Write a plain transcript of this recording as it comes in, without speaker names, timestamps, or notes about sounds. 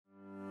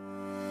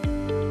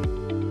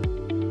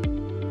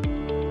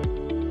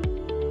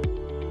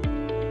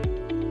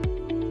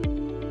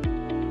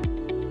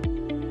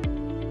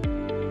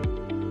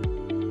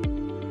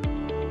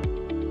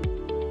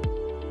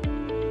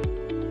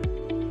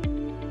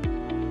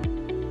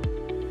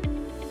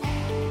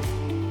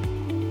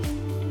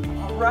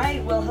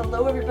right. Well,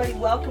 hello, everybody.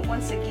 Welcome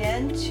once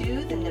again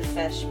to the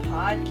Nefesh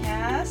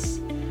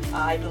podcast.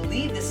 I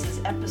believe this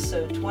is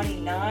episode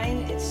 29.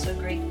 It's so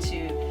great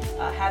to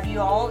have you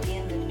all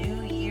in the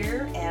new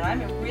year. And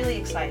I'm really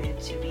excited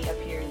to be up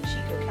here in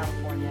Chico,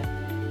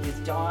 California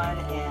with Dawn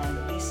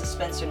and Lisa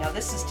Spencer. Now,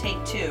 this is take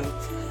two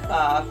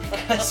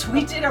because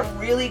we did a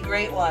really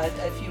great one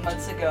a few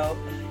months ago.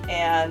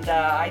 And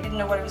I didn't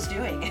know what I was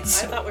doing.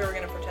 So, I thought we were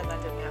going to pretend that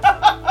didn't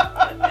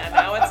happen. And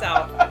now it's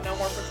out. No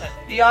more pretending.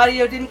 The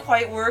audio didn't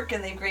quite work,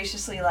 and they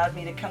graciously allowed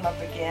me to come up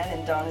again.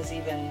 And Dawn has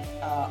even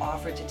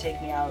offered to take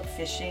me out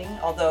fishing.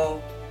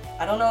 Although,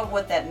 I don't know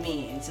what that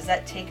means. Does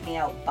that take me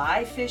out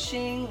by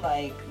fishing?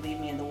 Like, leave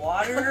me in the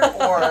water?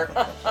 Or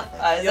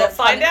You'll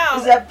find out.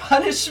 Is that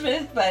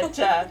punishment? But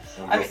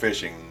we'll go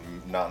fishing,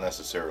 not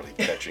necessarily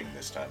catching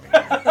this time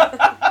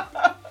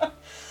again.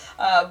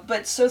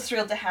 But so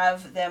thrilled to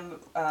have them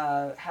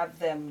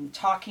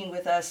talking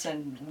with us,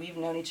 and we've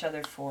known each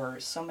other for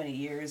so many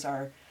years.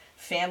 Our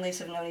families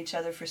have known each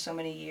other for so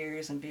many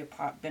years and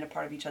been a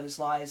part of each other's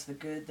lives, the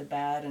good, the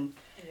bad, and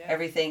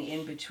everything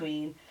in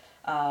between.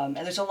 And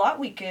there's a lot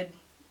we could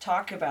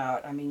talk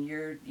about. I mean,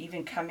 you're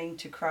even coming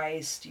to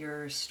Christ.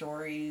 Your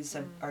stories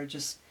are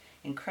just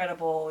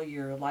incredible,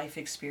 your life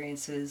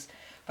experiences.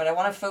 But I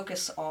want to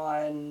focus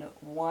on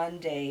one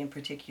day in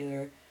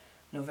particular,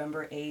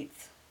 November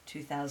 8th,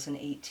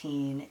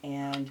 2018,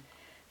 and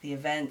the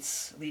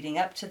events leading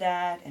up to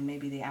that, and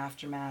maybe the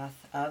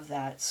aftermath of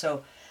that.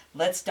 So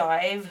let's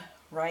dive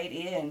right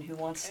in. Who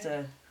wants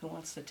to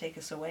take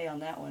us away on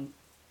that one?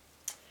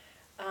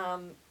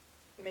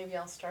 Maybe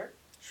I'll start.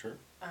 Sure.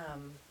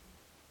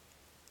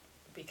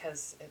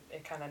 Because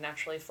it kind of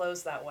naturally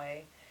flows that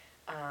way.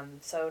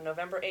 So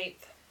November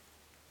 8th,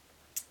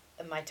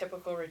 my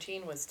typical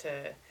routine was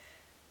to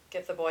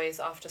get the boys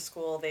off to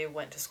school. They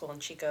went to school in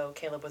Chico.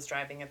 Caleb was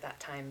driving at that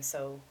time,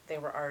 so they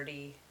were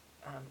already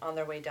on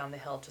their way down the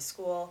hill to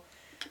school.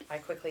 I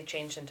quickly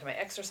changed into my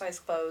exercise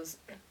clothes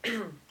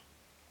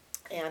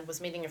and was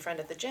meeting a friend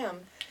at the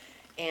gym.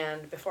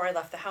 And before I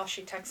left the house,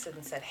 she texted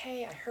and said,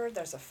 "Hey, I heard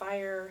there's a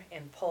fire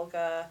in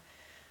Polga.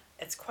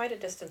 It's quite a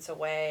distance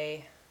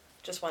away.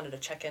 Just wanted to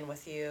check in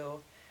with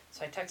you."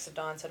 So I texted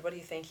Don, said, "What do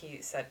you think?"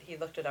 He said he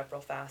looked it up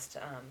real fast.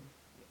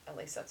 At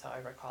least that's how I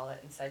recall it,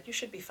 and said, "You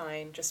should be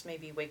fine. Just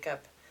maybe wake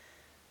up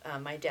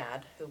my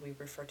dad," who we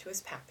refer to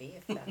as Pappy,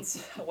 if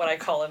that's what I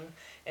call him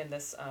in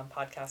this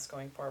podcast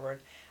going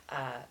forward.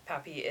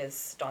 Pappy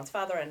is Dawn's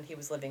father, and he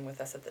was living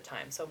with us at the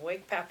time. So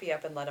wake Pappy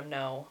up and let him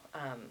know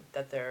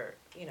that there,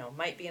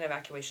 might be an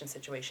evacuation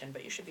situation,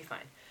 but you should be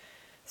fine.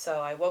 So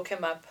I woke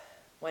him up,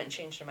 went and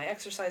changed in my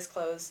exercise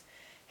clothes,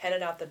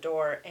 headed out the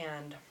door,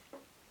 and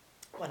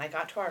when I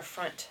got to our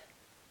front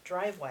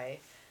driveway,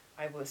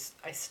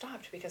 I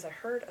stopped because I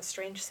heard a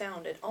strange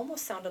sound. It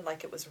almost sounded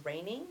like it was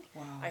raining.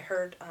 Wow. I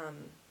heard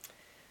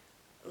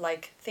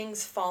like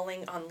things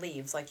falling on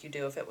leaves like you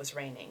do if it was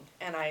raining.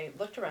 And I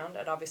looked around.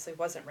 It obviously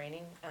wasn't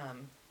raining.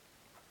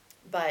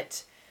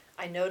 But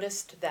I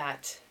noticed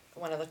that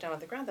when I looked down at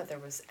the ground that there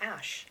was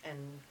ash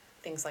and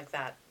things like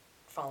that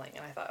falling.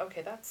 And I thought,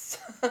 okay, that's...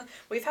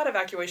 We've had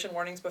evacuation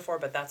warnings before,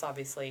 but that's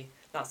obviously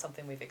not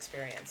something we've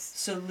experienced.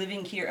 So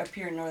living up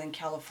here in Northern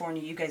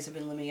California, you guys have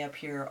been living up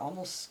here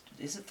almost,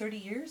 is it 30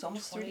 years?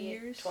 Almost 30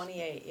 years?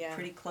 28, yeah.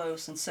 Pretty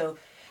close. And so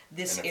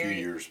this and a area...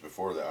 few years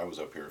before that. I was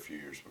up here a few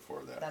years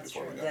before that. That's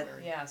before true. we got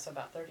married. Yeah, so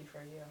about 30 for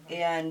you. Huh?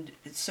 And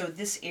so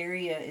this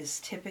area is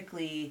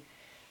typically,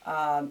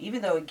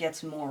 even though it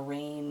gets more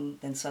rain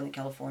than Southern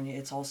California,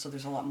 it's also,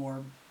 there's a lot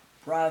more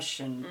brush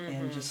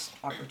and just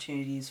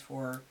opportunities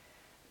for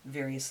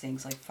various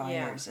things like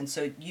fires. And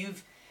so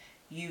you've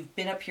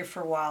been up here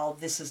for a while.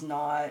 This is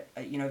not,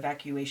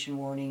 evacuation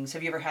warnings.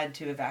 Have you ever had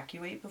to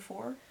evacuate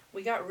before?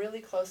 We got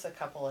really close a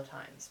couple of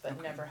times,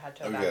 but never had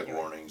to We've evacuate. had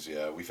warnings,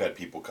 yeah. We've had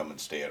people come and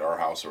stay at our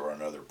house or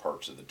in other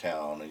parts of the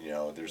town,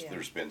 and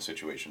there's been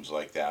situations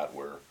like that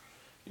where,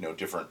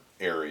 different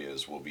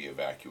areas will be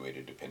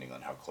evacuated depending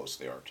on how close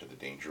they are to the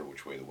danger,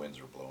 which way the winds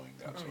are blowing,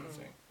 that sort of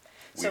thing.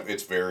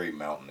 It's very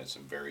mountainous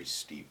and very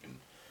steep,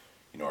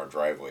 and our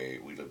driveway,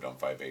 we lived on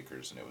 5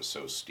 acres, and it was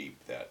so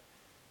steep that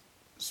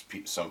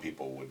some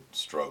people would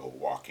struggle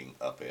walking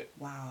up it.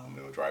 Wow.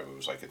 The driveway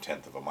was like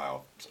 1/10 of a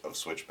mile of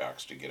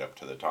switchbacks to get up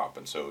to the top,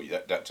 and so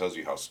that tells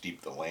you how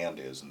steep the land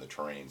is and the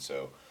terrain.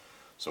 So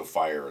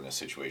fire in a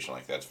situation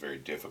like that's very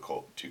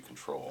difficult to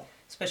control.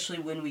 Especially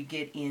when we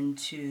get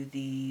into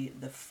the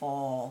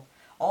fall,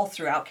 all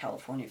throughout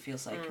California it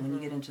feels like. When you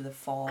get into the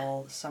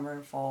fall, summer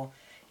and fall,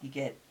 you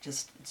get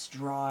it's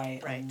dry,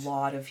 a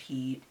lot of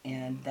heat,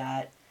 and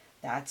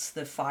that's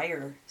the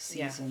fire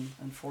season,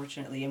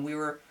 unfortunately. And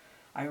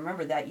I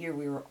remember that year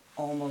we were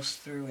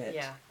almost through it.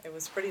 Yeah, it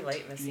was pretty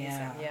late in the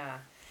season. Yeah.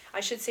 I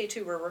should say,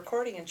 too, we're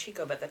recording in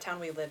Chico, but the town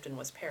we lived in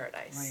was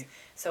Paradise. Right.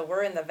 So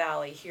we're in the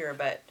valley here,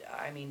 but,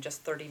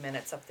 just 30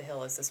 minutes up the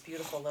hill is this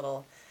beautiful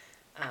little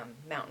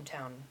mountain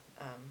town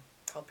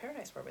called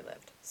Paradise where we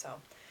lived.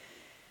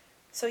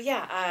 So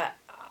yeah,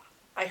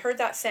 I heard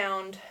that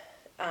sound,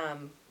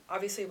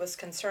 obviously was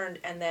concerned,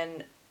 and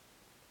then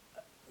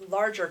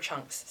larger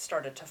chunks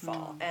started to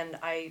fall. And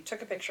I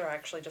took a picture, I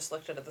actually just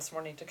looked at it this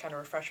morning to kind of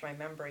refresh my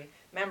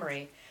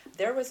memory.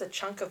 There was a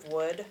chunk of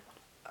wood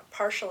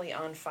partially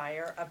on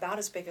fire, about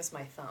as big as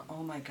my thumb.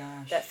 Oh my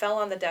gosh. That fell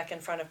on the deck in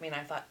front of me, and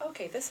I thought,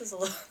 okay, this is a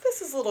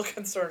little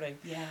concerning.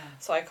 Yeah.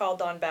 So I called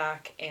Don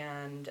back,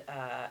 and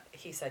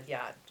he said,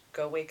 yeah,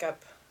 go wake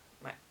up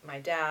my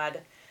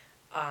dad.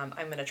 I'm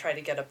going to try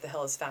to get up the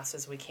hill as fast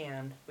as we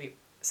can.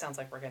 Sounds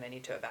like we're going to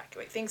need to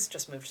evacuate. Things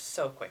just moved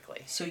so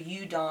quickly. So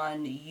you,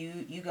 Don,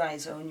 you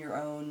guys own your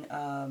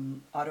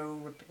own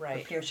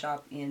repair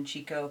shop in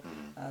Chico,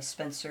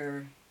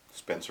 Spencer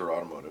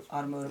Automotive.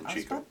 Automotive. In I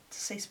was Chico. about to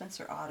say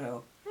Spencer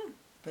Auto,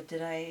 but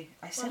did I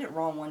said it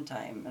wrong one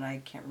time, and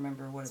I can't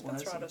remember what it was.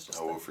 Spencer Auto's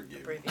just we'll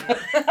forgive you.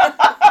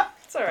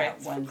 It's all right.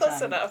 One Close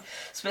time.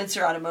 enough.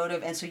 Spencer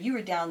Automotive, and so you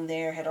were down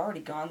there, had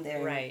already gone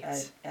there Right.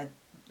 at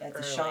the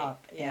Early,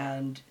 shop, yeah.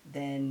 and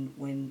then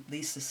when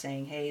Lisa's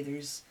saying, "Hey,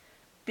 there's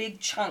big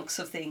chunks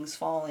of things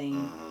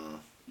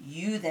falling,"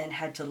 you then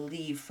had to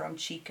leave from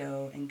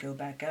Chico and go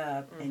back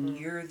up, and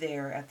you're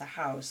there at the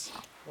house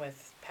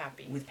With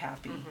Pappy.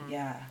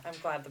 Yeah. I'm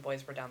glad the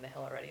boys were down the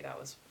hill already. That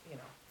was,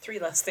 3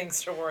 less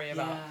things to worry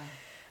about.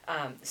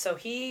 Yeah. So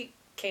he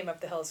came up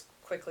the hill as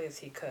quickly as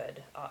he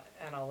could,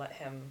 and I'll let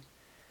him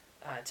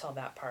tell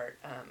that part.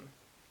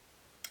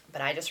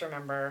 But I just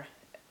remember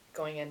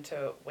going in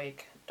to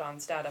wake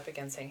Don's dad up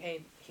again, saying,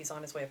 hey, he's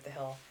on his way up the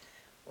hill.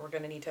 We're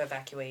going to need to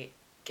evacuate.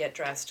 Get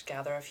dressed,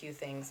 gather a few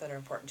things that are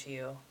important to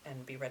you,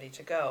 and be ready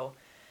to go.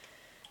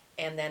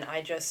 And then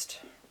I just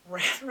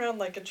ran around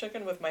like a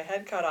chicken with my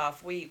head cut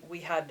off. We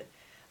had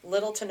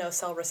little to no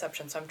cell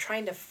reception, so I'm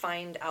trying to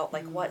find out,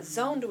 like, what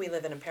zone do we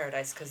live in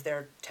Paradise, because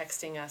they're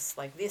texting us,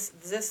 like, this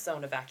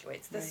zone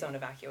evacuates, this zone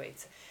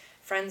evacuates.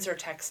 Friends are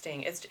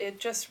texting. It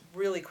just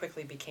really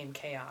quickly became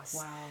chaos.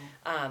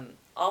 Wow.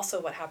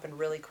 Also, what happened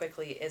really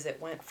quickly is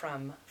it went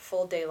from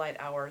full daylight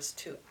hours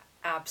to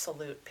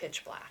absolute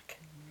pitch black.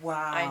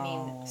 Wow. I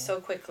mean, so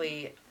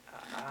quickly,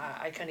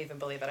 I couldn't even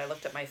believe it. I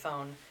looked at my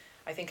phone.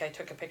 I think I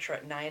took a picture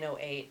at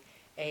 9:08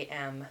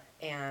 a.m.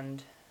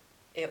 and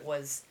it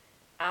was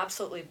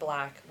absolutely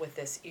black with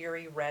this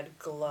eerie red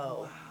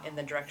glow in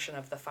the direction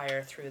of the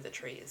fire through the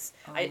trees.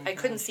 I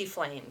couldn't see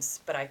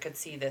flames, but I could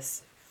see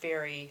this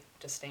very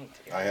distinct.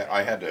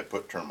 I had to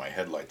turn my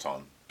headlights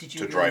on to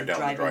really drive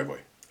down the driveway.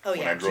 Oh,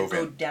 When yeah. I drove to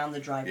go in, down the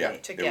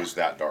driveway. it was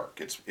that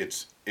dark.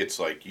 It's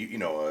like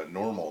a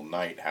normal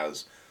night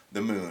has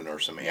the moon or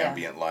some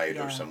ambient light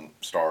or some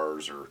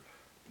stars or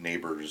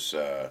neighbors'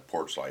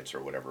 porch lights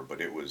or whatever.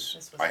 But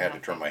I had to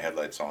turn my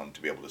headlights on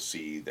to be able to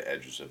see the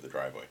edges of the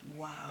driveway.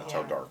 Wow. That's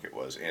how dark it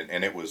was, and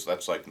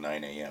that's like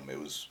 9 a.m. It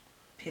was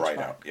Pitch bright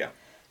black. out. Yeah.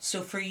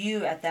 So for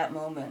you at that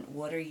moment,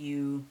 what are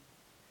you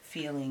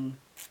feeling?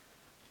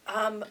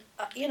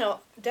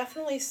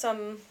 Definitely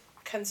some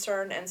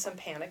concern and some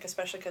panic,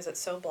 especially because it's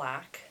so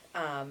black.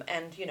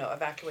 And,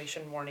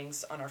 evacuation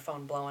warnings on our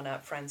phone blowing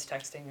up, friends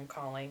texting and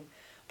calling.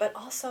 But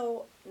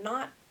also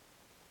not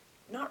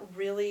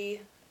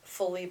really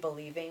fully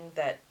believing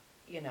that,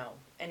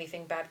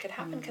 anything bad could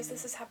happen, because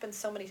this has happened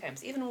so many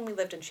times. Even when we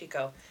lived in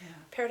Chico,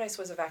 Paradise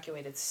was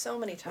evacuated so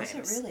many times.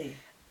 Was it really?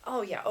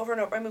 Oh, yeah, over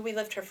and over. I mean, we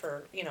lived here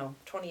for,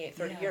 28,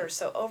 30 years,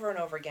 so over and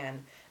over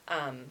again.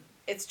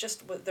 It's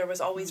just, there was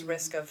always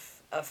risk of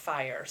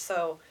fire.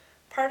 So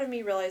part of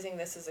me realizing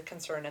this is a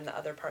concern, and the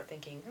other part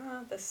thinking,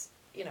 this,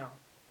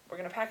 we're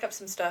going to pack up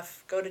some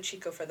stuff, go to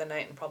Chico for the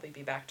night, and probably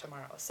be back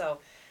tomorrow. So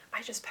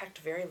I just packed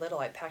very little.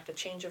 I packed a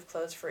change of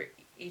clothes for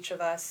each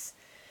of us,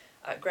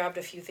 grabbed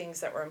a few things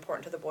that were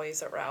important to the boys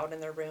that were out in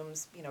their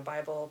rooms,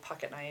 Bible,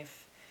 pocket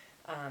knife.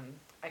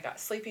 I got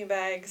sleeping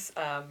bags.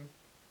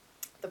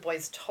 The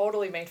boys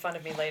totally made fun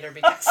of me later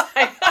because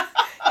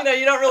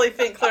you don't really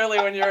think clearly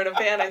when you're in a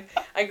van.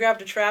 I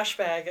grabbed a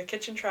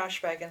kitchen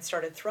trash bag, and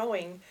started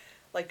throwing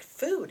like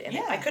food in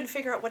it. I couldn't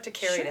figure out what to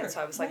carry it in,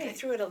 so I was like, I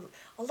threw it a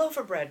loaf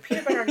of bread,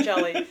 peanut butter and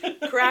jelly,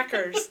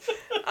 crackers,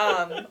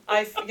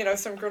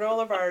 some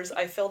granola bars.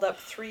 I filled up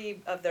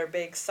 3 of their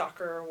big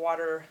soccer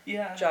water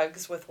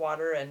jugs with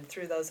water and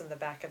threw those in the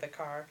back of the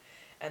car.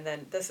 And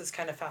then this is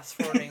kind of fast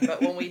forwarding, but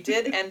when we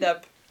did end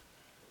up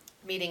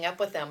meeting up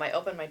with them, I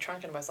opened my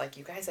trunk and was like,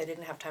 you guys, I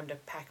didn't have time to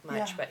pack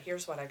much, but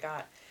here's what I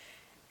got.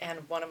 And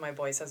one of my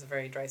boys has a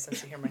very dry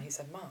sense of humor. He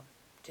said, Mom,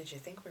 did you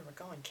think we were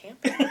going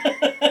camping?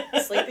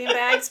 Sleeping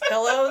bags,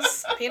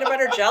 pillows, peanut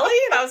butter jelly?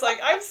 And I was like,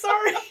 I'm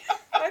sorry.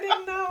 I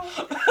didn't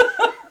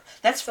know.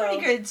 That's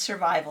pretty good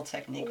survival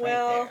technique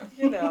right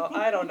there.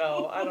 I don't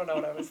know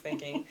what I was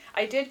thinking.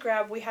 I did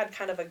we had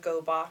kind of a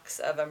go box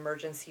of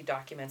emergency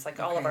documents, like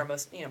all of our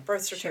most,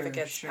 birth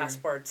certificates,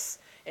 passports,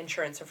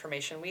 insurance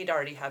information. We'd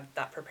already had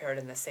that prepared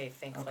in the safe.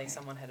 Thankfully,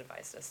 someone had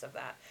advised us of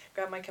that.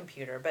 Grabbed my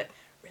computer, but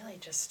really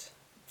just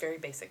very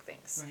basic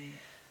things. Right.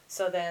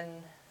 So then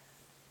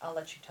I'll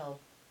let you tell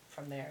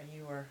from there.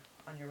 You were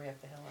on your way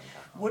up the hill and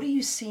got home. What are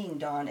you seeing,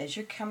 Dawn, as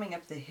you're coming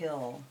up the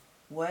hill?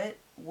 What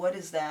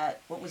was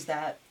that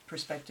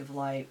perspective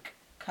like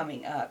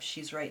coming up?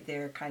 She's right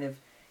there kind of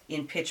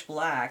in pitch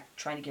black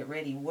trying to get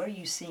ready. What are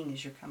you seeing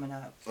as you're coming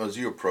up? Well, as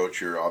you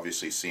approach, you're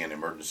obviously seeing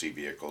emergency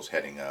vehicles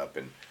heading up,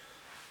 and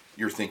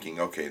you're thinking,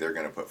 okay, they're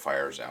going to put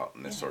fires out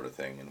and this sort of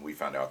thing. And we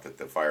found out that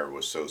the fire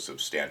was so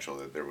substantial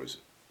that there was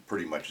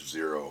pretty much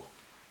zero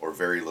or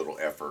very little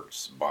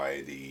efforts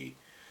by the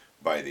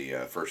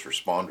first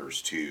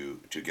responders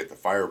to get the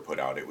fire put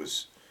out.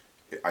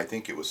 I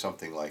think it was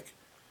something like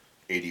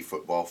 80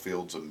 football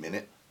fields a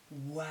minute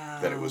Wow.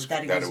 that it was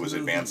moving.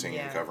 advancing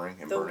and covering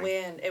and the burning.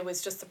 wind, it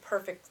was just the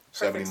perfect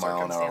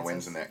 70-mile-an-hour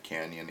winds circumstances. in that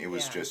canyon. It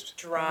was just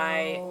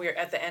dry. Oh. We're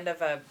at the end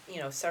of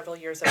several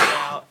years of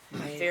drought,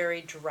 Right.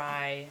 very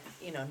dry.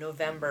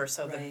 November,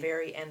 so the Right.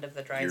 very end of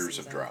the dry years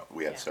season. of drought.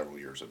 We had several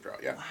years of drought.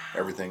 Yeah, Wow.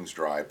 everything's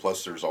dry.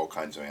 Plus, there's all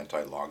kinds of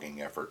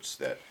anti-logging efforts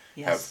that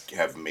Yes.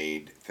 have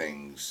made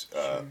things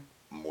Sure.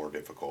 more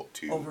difficult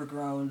to.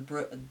 Overgrown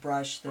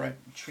brush, the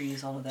Right.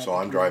 trees, all of that. So I'm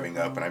become driving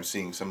up overgrown. and I'm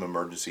seeing some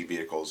emergency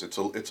vehicles. It's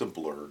a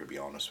blur, to be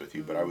honest with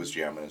you, but I was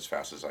jamming as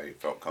fast as I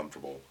felt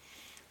comfortable.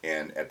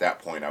 And at that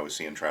point I was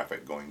seeing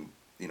traffic going,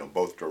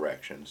 both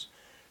directions.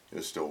 It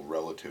was still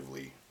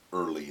relatively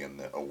early in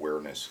the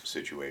awareness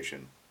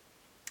situation.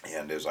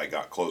 And as I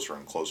got closer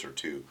and closer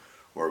to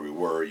where we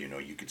were,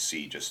 you could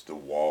see just the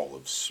wall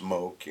of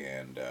smoke,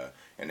 and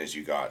as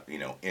you got,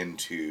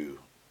 into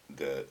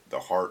the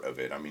heart of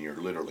it, I mean, you're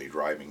literally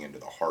driving into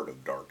the heart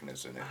of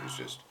darkness, and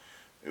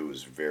it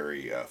was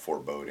very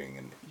foreboding,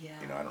 and Yeah.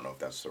 I don't know if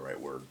that's the right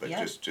word, but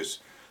Yeah. just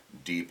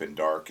deep and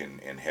dark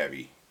and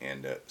heavy,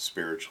 and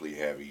spiritually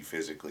heavy,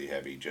 physically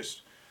heavy,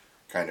 just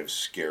kind of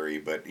scary.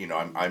 But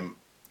I'm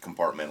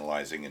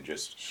compartmentalizing and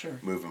just Sure.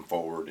 moving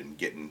forward and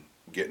getting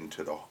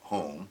to the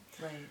home.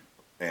 Right.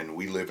 And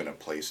we live in a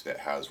place that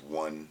has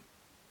one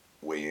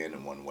way in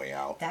and one way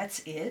out. That's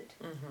it.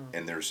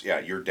 And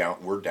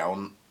we're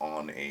down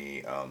on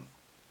a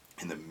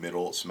in the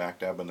middle, smack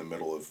dab in the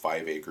middle of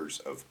 5 acres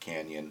of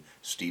canyon,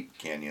 steep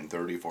canyon,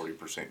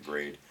 30-40%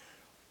 grade,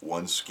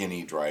 one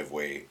skinny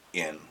driveway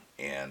in,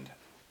 and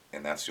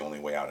that's the only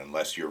way out,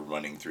 unless you're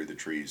running through the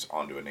trees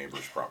onto a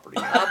neighbor's property.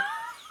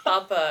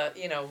 Up a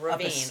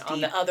ravine on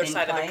the steep other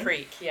side of the incline?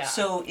 creek. Yeah.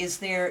 So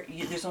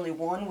there's only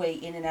one way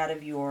in and out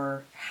of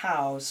your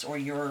house, or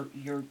your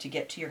to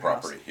get to your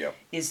Property, house. yep.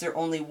 Is there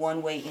only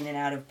one way in and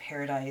out of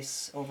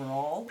Paradise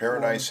overall?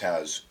 Paradise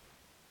has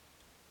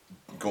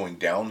going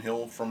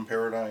downhill from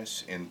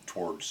Paradise in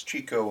towards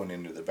Chico and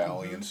into the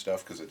valley and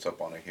stuff, because it's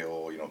up on a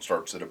hill. It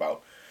starts at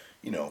about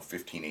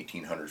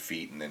 1,500-1,800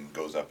 feet and then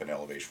goes up in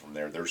elevation from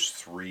there. There's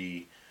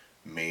 3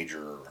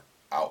 major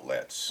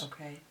outlets,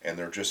 Okay. and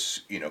they're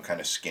just kind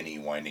of skinny,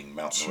 winding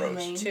mountain Two roads.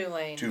 lane?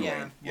 2-lane. Two yeah.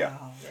 lane, yeah.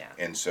 Wow. Yeah.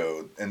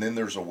 And then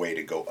there's a way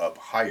to go up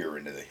higher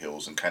into the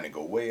hills and kind of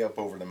go way up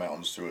over the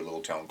mountains through a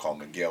little town called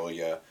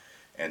Magalia,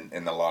 and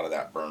a lot of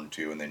that burned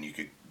too. And then you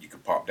could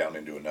pop down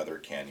into another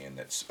canyon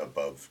that's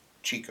above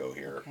Chico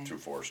here, Okay. through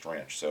Forest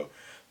Ranch.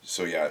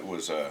 So yeah, it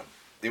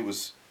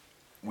was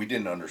we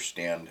didn't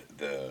understand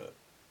the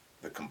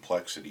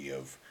complexity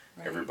of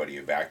Right. everybody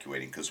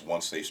evacuating, because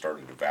once they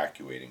started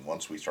evacuating,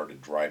 once we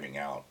started driving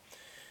out,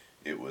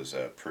 it was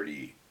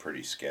pretty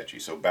sketchy.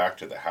 So back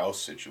to the house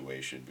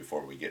situation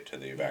before we get to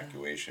the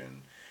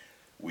evacuation,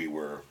 we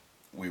were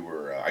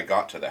I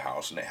got to the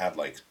house and it had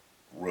like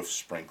roof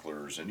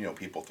sprinklers, and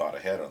people thought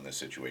ahead on this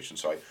situation.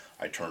 So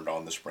I turned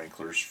on the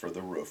sprinklers for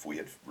the roof. We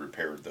had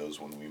repaired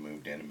those when we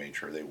moved in and made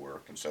sure they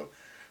worked, and so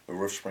the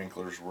roof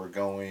sprinklers were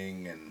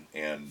going,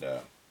 and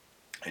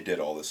I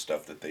did all this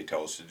stuff that they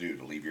tell us to do,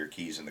 to leave your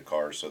keys in the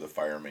car so the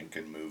firemen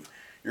can move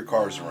your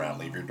cars around,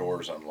 leave your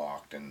doors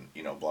unlocked, and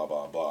blah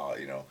blah blah.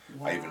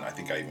 I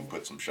think I even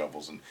put some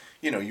shovels, and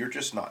you're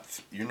just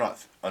you're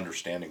not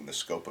understanding the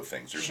scope of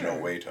things. There's no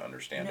Sure. way to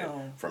understand it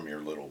No. from your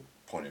little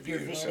point of view.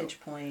 Your vantage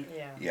point.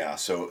 Yeah. Yeah,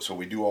 so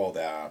we do all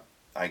that.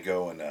 I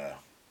go and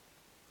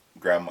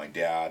grab my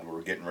dad.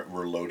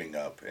 We're loading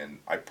up, and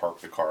I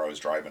parked the car I was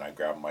driving. I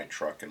grabbed my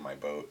truck and my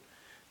boat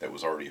that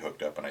was already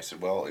hooked up, and I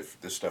said, well, if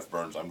this stuff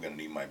burns, I'm going to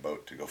need my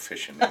boat to go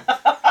fishing and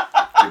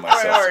do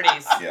myself.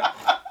 Priorities. Yeah,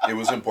 it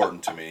was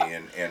important to me,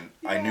 and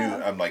I knew,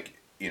 I'm like,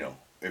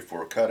 if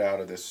we're cut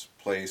out of this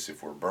place,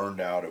 if we're burned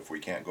out, if we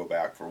can't go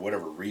back for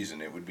whatever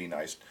reason, it would be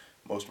nice.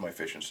 Most of my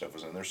fishing stuff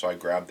was in there, so I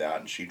grabbed that,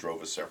 and she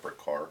drove a separate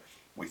car.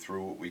 We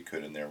threw what we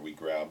could in there. We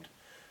grabbed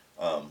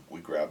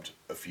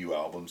a few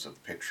albums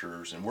of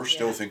pictures, and we're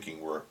still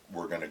thinking we're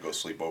going to go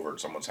sleep over at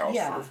someone's house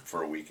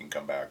for a week and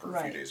come back, or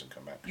a few days and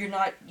come back. You're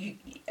not.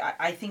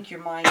 I think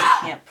your mind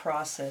can't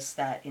process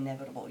that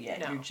inevitable yet.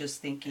 No. You're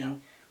just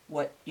thinking,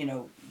 what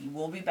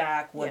we'll be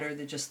back. What are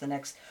the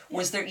next?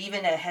 Was there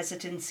even a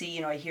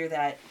hesitancy? I hear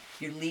that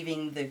you're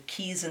leaving the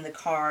keys in the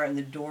car and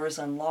the doors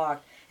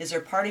unlocked. Is there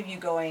part of you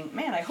going,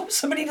 man, I hope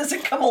somebody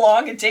doesn't come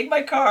along and take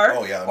my car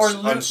or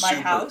loot my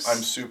house?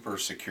 I'm super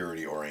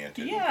security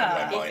oriented.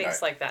 Yeah. in my mind. He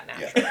thinks like that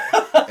naturally.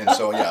 Yeah. And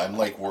so I'm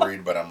like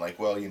worried, but I'm like,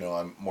 well,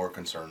 I'm more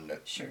concerned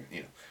that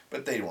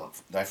but they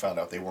weren't. I found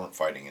out they weren't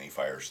fighting any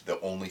fires. The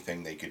only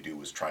thing they could do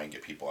was try and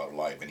get people out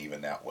alive, and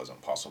even that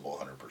wasn't possible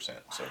 100%.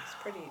 So It's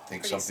pretty. I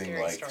think pretty something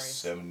scary like stories.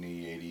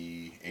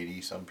 70,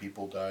 80 some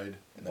people died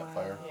in that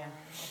fire. Yeah.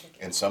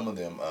 And some of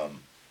them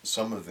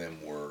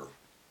were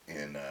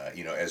in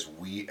as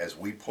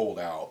we pulled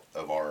out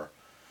of our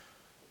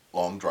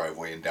long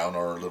driveway and down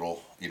our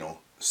little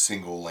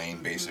single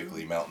lane,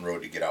 basically mountain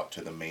road to get out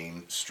to the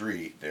main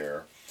street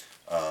there.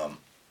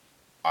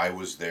 I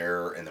was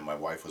there, and then my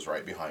wife was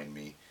right behind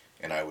me,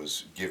 and I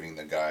was giving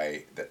the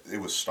guy that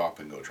it was stop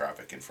and go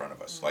traffic in front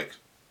of us, like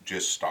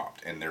just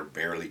stopped, and they're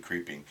barely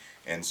creeping.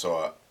 And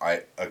so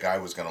a guy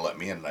was going to let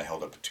me in, and I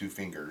held up two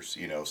fingers,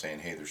 saying,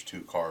 "Hey, there's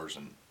two cars,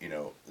 and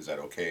is that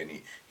okay?"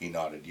 And he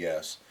nodded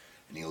yes,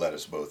 and he let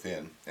us both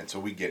in. And so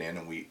we get in,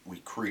 and we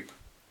creep.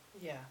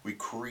 Yeah. We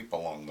creep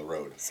along the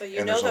road. So you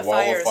and know there's the a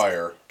wall fire's of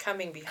fire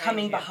coming behind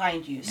Coming you.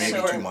 behind you. maybe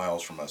So, 2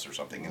 miles from us or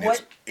something, and What-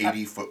 it's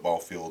 80 football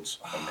fields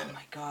a oh minute.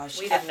 my gosh.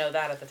 We didn't know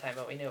that at the time,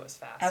 but we knew it was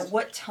fast. At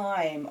what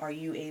time are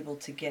you able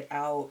to get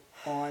out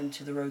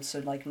onto the road? So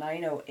like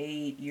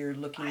 9:08, you're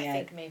looking I at.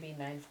 think maybe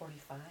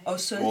 9:45. Oh,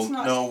 so Well, it's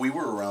not. no, we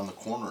were around the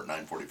corner at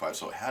 9:45,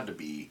 so it had to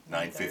be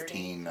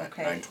 9:15,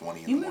 Okay.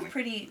 9:20 in You the moved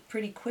morning.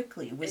 pretty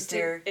quickly. Was it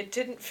there It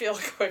didn't feel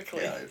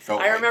quickly. Yeah, it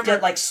felt I like remember.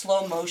 like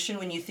slow motion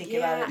when you think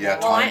about it? Yeah,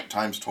 Well,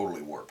 time's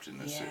totally warped in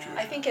this Yeah. situation.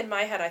 I think in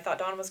my head, I thought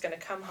Don was going to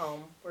come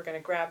home. We're going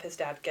to grab his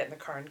dad, get in the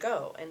car, and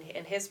go. And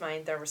in his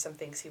mind, there were some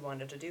things he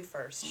wanted to do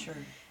first. Sure.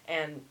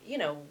 And,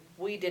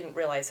 we didn't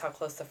realize how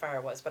close the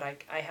fire was, but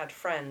I had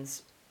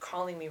friends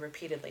calling me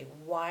repeatedly,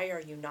 "Why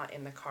are you not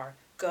in the car?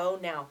 Go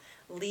now.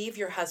 Leave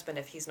your husband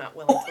if he's not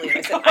willing to leave."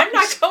 I said, "I'm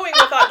not going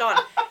without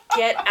Don.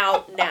 Get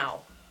out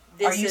now."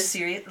 Are you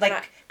serious?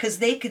 Like, because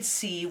they could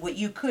see what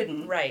you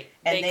couldn't. Right.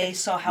 And they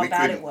saw how We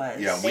bad couldn't- it was.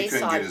 Yeah, we They couldn't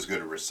saw get it. as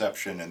good a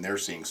reception, and they're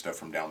seeing stuff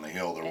from down the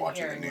hill. They're And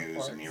watching the hearing news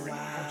reports. and hearing.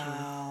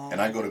 Wow.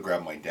 And I go to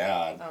grab my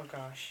dad. Oh,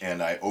 gosh.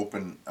 And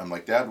I'm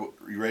like, "Dad,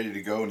 are you ready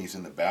to go?" And he's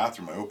in the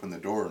bathroom. I open the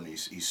door, and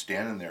he's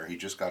standing there. He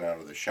just got out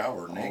of the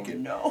shower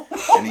naked. Oh,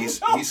 no. And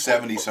he's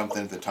 70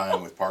 something at the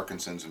time with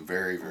Parkinson's and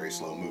very, very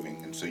slow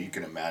moving. And so you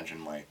can imagine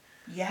my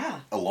Yeah.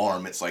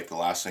 alarm. It's like the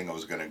last thing I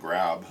was going to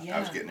grab. I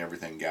was Yeah. getting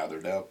everything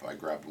gathered up. I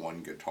grabbed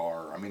one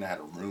guitar. I mean, I had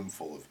a room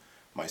full of,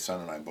 my son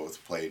and I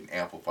both played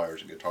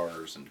amplifiers and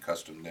guitars and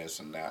custom this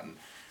and that. And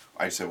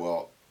I said,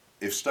 well,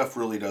 if stuff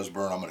really does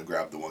burn, I'm going to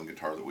grab the one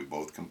guitar that we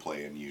both can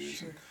play and use.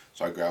 Sure. And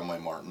so I grabbed my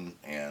Martin,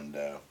 and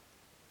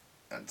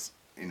that's,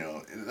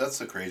 that's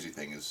the crazy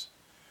thing is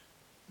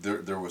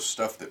there was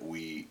stuff that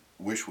we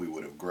wish we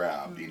would have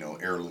grabbed,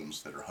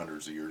 heirlooms that are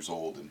hundreds of years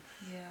old, and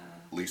Yeah.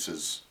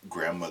 Lisa's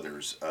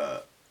grandmother's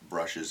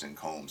brushes and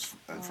combs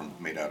from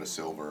made out of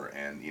silver,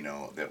 and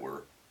that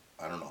were,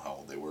 I don't know how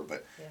old they were,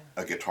 but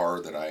a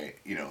guitar that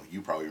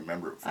you probably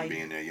remember it from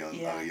being a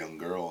young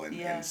girl,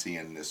 and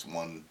seeing this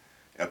one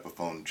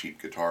Epiphone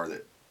cheap guitar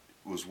that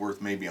was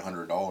worth maybe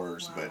 $100,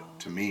 Wow. but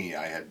to me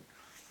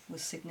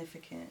Was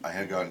significant. I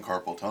had gotten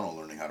carpal tunnel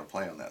learning how to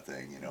play on that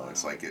thing. Wow.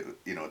 It's like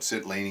it's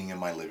leaning in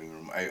my living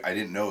room. I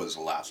didn't know it was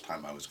the last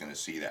time I was going to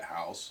see that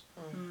house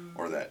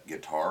or that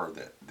guitar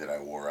that I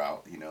wore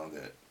out.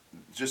 That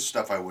just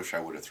stuff I wish I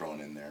would have thrown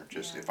in there.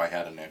 Just if I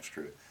had an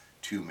extra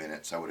 2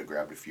 minutes, I would have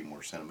grabbed a few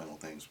more sentimental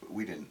things. But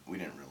we didn't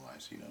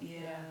realize.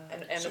 Yeah.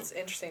 And So- it's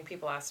interesting.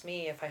 People ask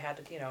me if I had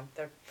to.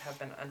 There have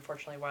been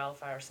unfortunately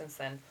wildfires since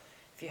then.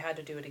 If you had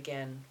to do it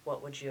again,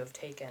 what would you have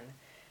taken?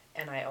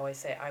 And I always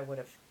say I would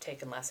have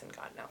taken less and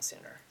gotten out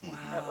sooner. Wow.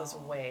 That was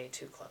way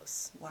too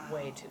close. Wow.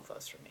 Way too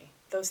close for me.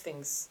 Those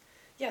things,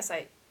 yes,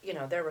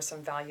 there were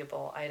some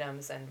valuable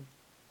items and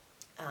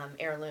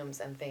heirlooms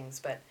and things,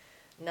 but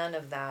none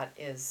of that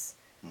is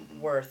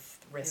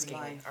worth risking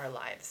life. our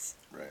lives.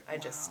 Right. I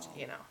just,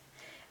 Wow.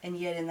 And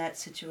yet in that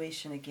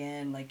situation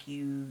again, like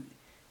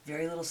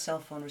very little cell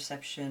phone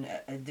reception.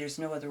 There's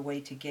no other way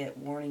to get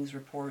warnings,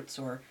 reports,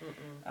 or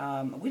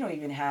we don't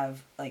even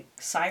have like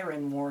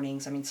siren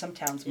warnings. I mean, some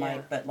towns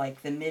might, but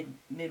like the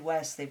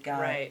Midwest, they've got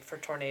right for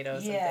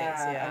tornadoes and things.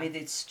 Yeah, I mean,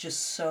 it's just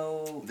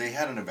so. They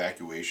had an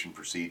evacuation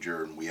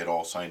procedure, and we had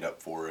all signed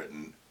up for it.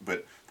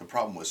 But the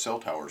problem was cell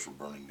towers were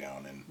burning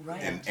down,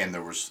 and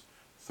there was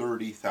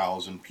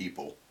 30,000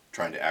 people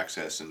trying to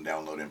access and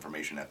download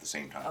information at the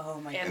same time. Oh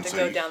my and god! to so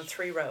go down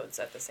 3 roads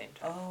at the same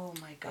time. Oh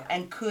my god! Yeah.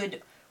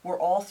 And were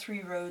all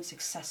 3 roads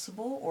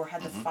accessible, or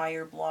had the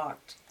fire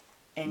blocked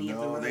any of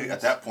the roads?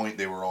 At that point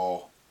they were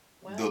all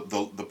Well,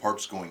 the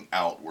parts going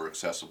out were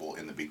accessible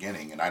in the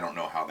beginning, and I don't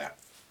know how that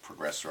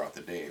progressed throughout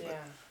the day.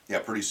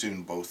 But pretty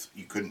soon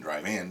you couldn't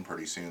drive in.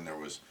 Pretty soon there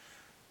was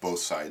both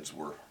sides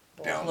were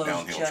Closed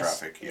downhill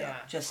traffic. yeah.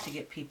 just to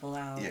get people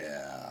out.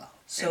 Yeah.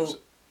 So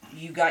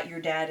you got your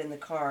dad in the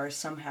car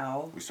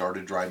somehow. We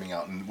started driving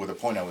out, and with a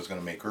point I was going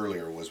to make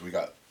earlier was we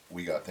got.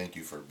 Thank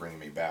you for bringing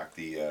me back.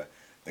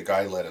 The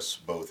guy let us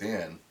both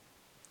in,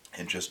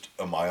 and just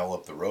a mile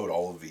up the road,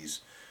 all of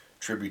these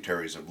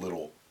tributaries of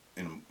little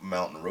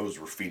mountain roads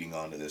were feeding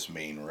onto this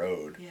main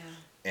road. Yeah.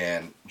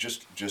 And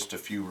just a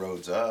few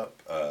roads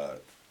up,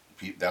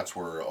 that's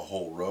where a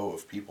whole row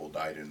of people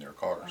died in their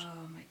cars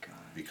Oh my god.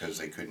 because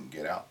they couldn't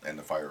get out, and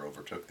the fire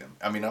overtook them.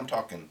 I mean, I'm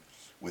talking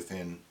with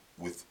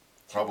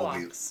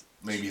probably blocks.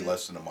 maybe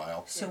less than a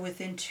mile. So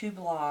within 2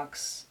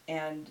 blocks,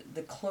 and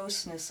the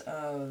closeness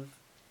of,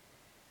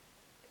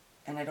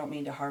 and I don't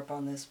mean to harp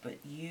on this, but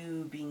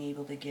you being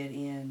able to get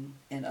in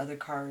and other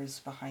cars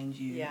behind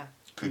you. Yeah.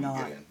 Couldn't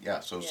Not- get in. Yeah,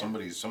 so Yeah.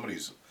 somebody's,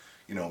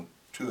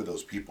 2 of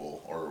those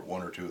people, or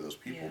 1 or 2 of those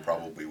people Yeah.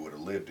 probably would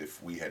have lived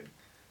if we had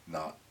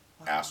not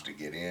Wow. asked to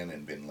get in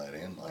and been let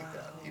in like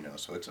that. Wow. You know,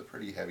 so it's a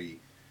pretty heavy,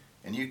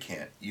 and you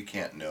can't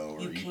know,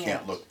 or You you can't.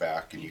 can't look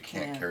back, and You you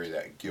can't can't. carry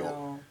that guilt.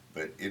 No.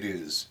 But it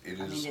is I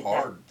mean,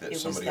 hard that it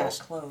somebody was else.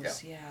 that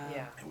close. Yeah.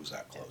 Yeah. It was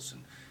that close,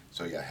 and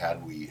so yeah,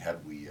 had we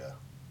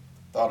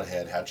thought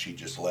ahead, had she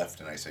just left,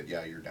 and I said,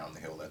 yeah, you're down the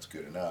hill, that's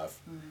good enough,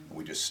 and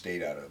we just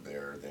stayed out of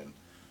there, then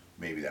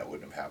maybe that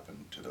wouldn't have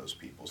happened to those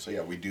people. So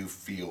yeah, we do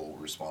feel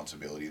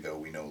responsibility, though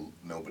we know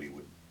nobody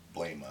would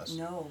blame us.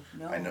 No,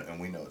 no. I know, and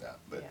we know that,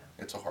 but Yeah.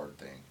 it's a hard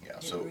thing. Yeah.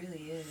 It So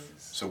really is.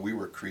 so we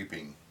were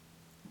creeping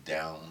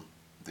down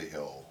the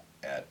hill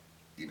at,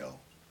 you know,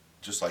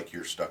 just like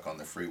you're stuck on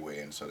the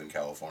freeway in Southern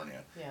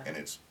California, Yeah. and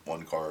it's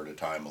one car at a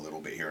time, a little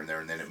bit here and there,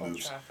 and then it Full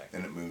moves, traffic.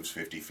 then it moves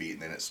 50 feet,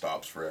 and then it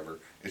stops forever.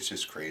 It's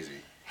just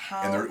crazy.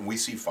 How? And we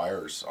see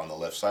fires on the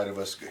left side of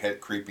us,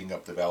 creeping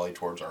up the valley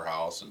towards our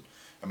house, and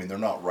I mean they're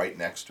not right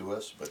next to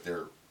us, but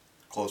they're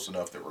close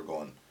enough that we're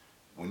going.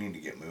 We need to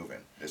get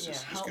moving. This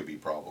could be a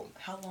problem.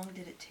 How long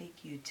did it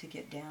take you to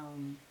get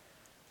down?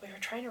 We were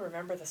trying to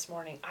remember this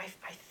morning. I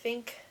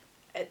think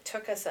it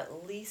took us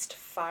at least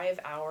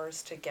 5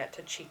 hours to get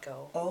to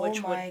Chico, Oh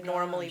which my would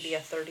normally gosh. be a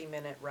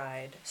 30-minute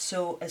ride.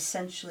 So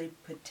essentially,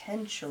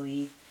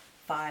 potentially,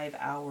 5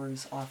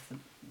 hours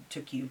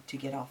took you to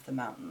get off the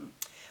mountain.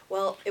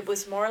 Well, it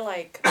was more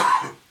like,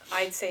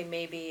 I'd say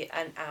maybe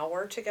an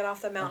hour to get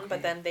off the mountain, but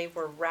Okay. then they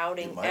were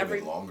routing It might have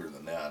been longer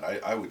than that.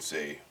 I would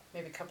say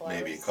maybe a couple hours.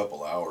 maybe a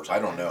couple hours. I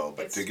don't Okay. know,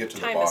 but It's- to get to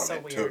the time is bottom, so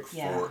it weird. took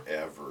Yeah.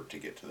 forever to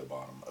get to the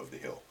bottom of the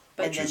hill.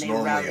 But- Which And is then they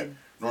normally routed-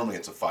 normally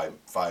it's a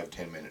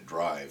 10-minute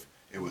drive.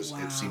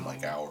 It seemed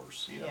like Wow.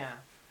 hours, you know. Yeah.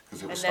 Because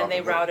it And was then stop they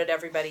and go. routed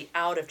everybody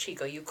out of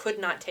Chico. You could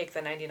not take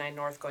the 99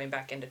 North going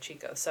back into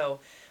Chico.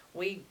 So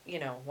we,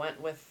 went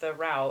with the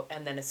route,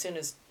 and then as soon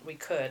as we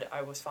could,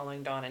 I was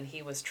following Don, and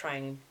he was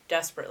trying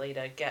desperately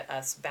to get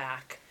us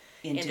back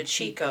into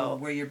Chico.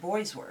 where your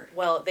boys were.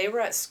 Well, they were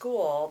at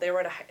school. They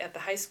were at the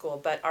high school,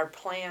 but our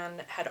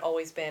plan had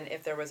always been,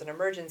 if there was an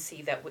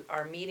emergency, that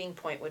our meeting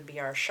point would be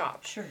our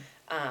shop. Sure.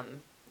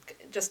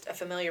 Just a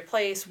familiar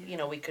place.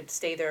 Yeah. We could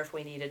stay there if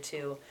we needed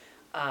to.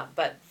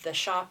 But the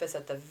shop is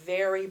at the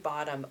very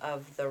bottom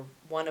of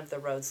one of the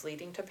roads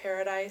leading to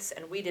Paradise,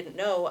 and we didn't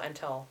know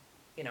until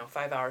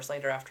 5 hours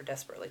later, after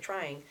desperately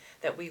trying,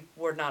 that we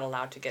were not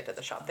allowed to get to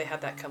the shop. They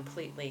had that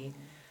completely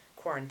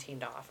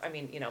quarantined off. I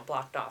mean,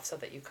 blocked off so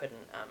that you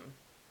couldn't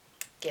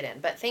get in.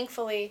 But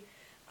thankfully,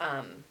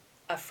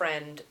 a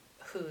friend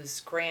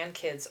whose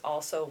grandkids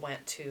also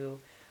went to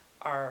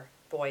our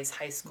boys'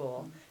 high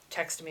school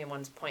texted me at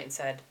one point and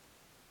said,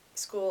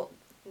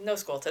 no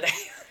school today.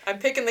 I'm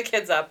picking the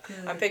kids up.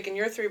 Good. I'm picking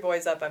your 3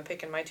 boys up. I'm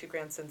picking my 2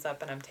 grandsons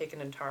up, and I'm taking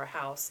them to our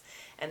house.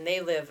 And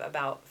they live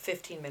about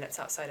 15 minutes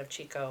outside of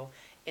Chico,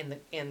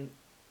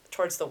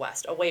 towards the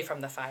west, away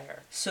from the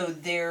fire. So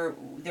there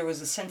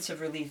was a sense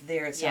of relief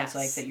there. It sounds Yes.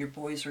 like that your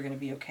boys were going to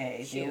be okay.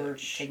 Huge. They were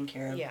taken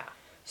care of. Yeah.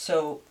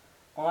 So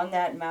on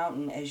that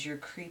mountain, as you're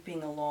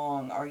creeping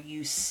along, are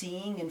you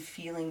seeing and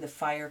feeling the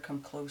fire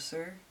come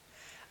closer?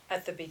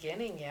 At the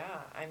beginning,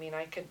 yeah. I mean,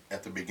 I could.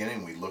 At the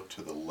beginning, we looked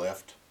to the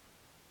left.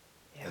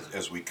 Yeah.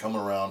 As we come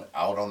around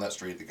out on that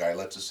street, the guy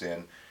lets us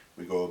in.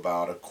 We go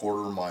about a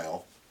quarter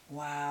mile.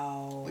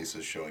 Wow.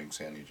 Lisa's showing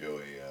Sandy Joe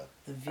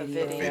The A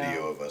video.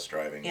 video of us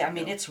driving. Yeah, I in,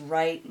 mean, it's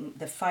right.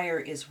 The fire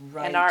is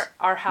right. And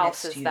our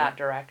house next is to you. that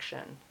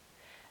direction.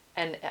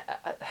 And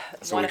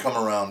So we come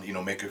around,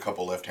 make a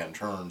couple left-hand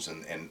turns,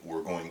 and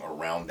we're going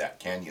around that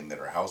canyon that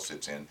our house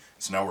sits in.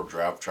 So now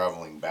we're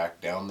traveling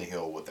back down the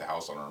hill with the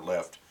house on our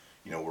left,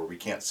 where we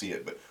can't see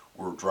it, but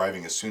we're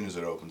driving as soon as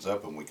it opens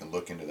up, and we can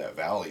look into that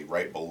valley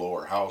right below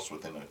our house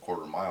within a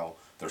quarter mile.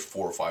 There's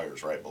 4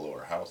 fires right below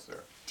our house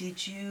there.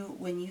 Did you,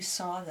 when you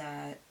saw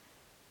that,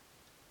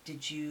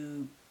 did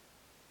you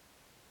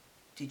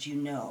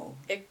know?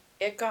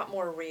 it got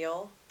more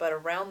real, but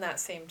around that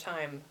same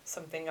time,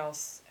 something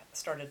else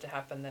started to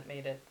happen that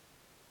made it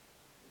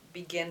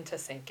begin to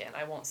sink in.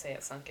 I won't say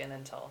it sunk in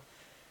until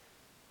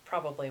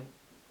probably,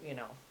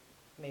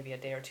 maybe a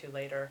day or 2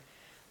 later.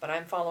 But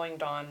I'm following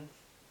Don.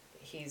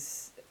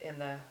 He's in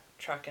the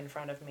truck in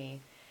front of me,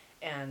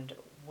 and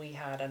we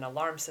had an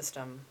alarm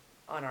system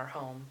on our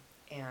home,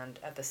 and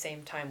at the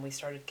same time we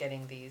started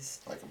getting these.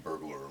 Like a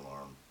burglar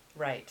alarm.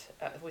 Right.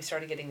 We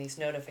started getting these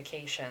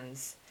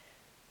notifications,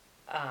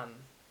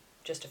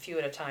 just a few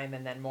at a time,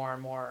 and then more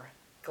and more.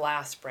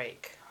 Glass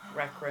break,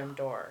 rec room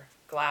door.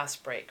 Glass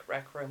break,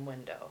 rec room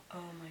window. Oh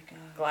my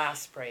god.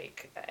 Glass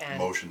break, and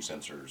Motion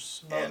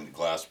sensors and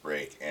glass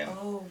break and,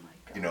 Oh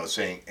my god.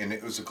 saying, and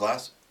it was a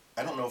glass,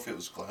 I don't know if it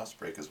was glass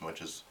break as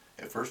much as,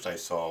 at first I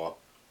saw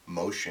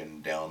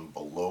motion down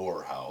below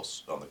our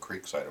house, on the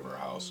creek side of our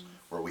house,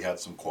 where we had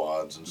some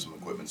quads and some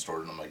equipment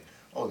stored, and I'm like,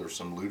 oh, there's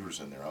some looters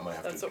in there. I'm gonna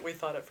have that's to. what we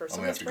thought at first.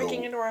 I'm gonna Someone's have to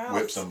breaking into our go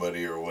house. whip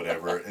somebody or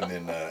whatever, and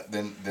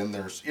then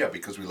there's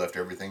because we left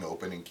everything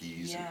open and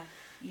keys, Yeah.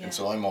 Yeah. and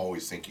so I'm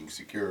always thinking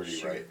security,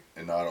 Sure. right,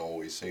 and not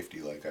always safety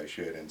like I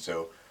should, and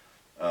so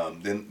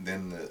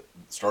then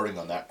starting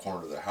on that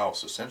corner of the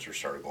house, the sensors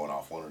started going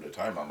off one at a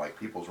time. I'm like,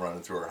 people's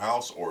running through our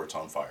house or it's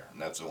on fire, and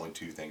that's the only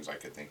 2 things I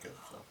could think of.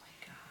 So. Oh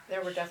my god.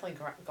 There were definitely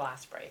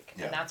glass break,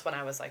 Yeah. and that's when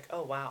I was like,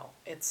 oh wow,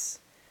 it's,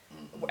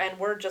 Mhm. and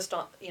we're just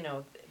on,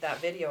 that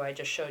video I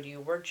just showed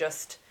you, we're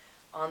just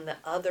on the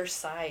other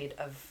side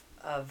of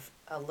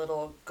a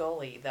little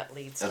gully that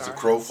leads to As the our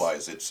crow house.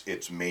 flies,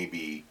 it's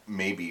maybe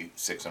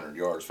 600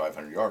 yards,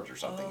 500 yards or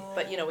something. Oh.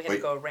 But we had to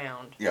But- go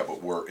around. Yeah, but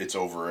it's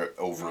over a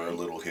Right.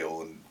 little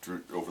hill and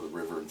over the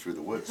river and through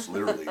the woods,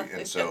 literally.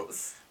 And so,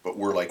 Yes. but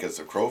we're like, as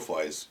the crow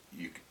flies,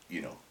 you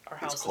know, Our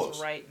it's house close.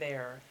 is right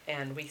there,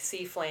 and we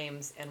see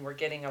flames, and we're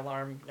getting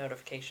alarm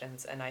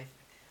notifications, and I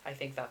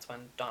think that's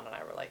when Dawn and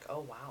I were like, oh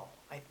wow,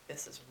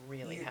 this is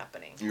really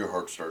happening. Your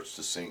heart starts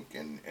to sink,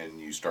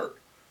 and you start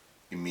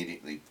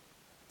immediately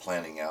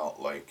planning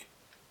out, like,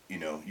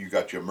 you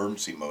got your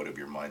emergency mode of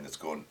your mind that's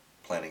going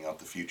planning out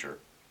the future.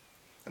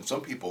 And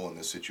some people in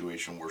this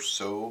situation were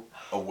so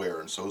aware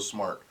and so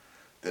smart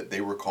that they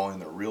were calling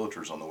their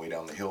realtors on the way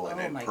down the hill and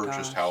Oh had my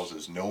purchased gosh.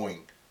 houses,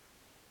 knowing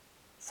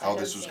how Sight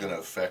this was going to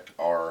unseen. affect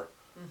our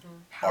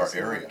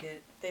Housing area.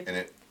 market They and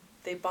it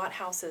they bought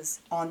houses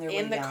on their way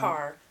in the down.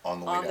 car on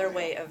the way on down their the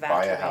way hill.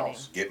 Buy a evacuating.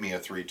 house, get me a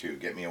 3-2,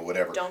 get me a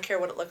whatever. Don't care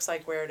what it looks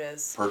like, where it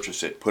is.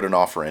 Purchase it, put an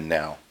offer in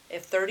now.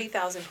 If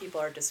 30,000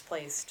 people are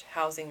displaced,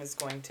 housing is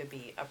going to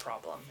be a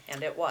problem,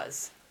 and it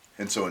was.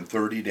 And so in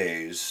 30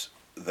 days,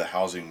 the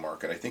housing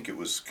market, I think it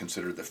was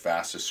considered the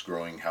fastest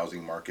growing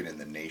housing market in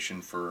the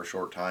nation for a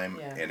short time,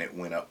 Yeah. and it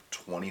went up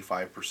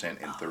 25%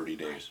 in 30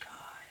 days.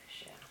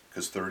 Gosh. Yeah.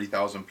 Because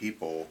 30,000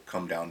 people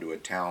come down to a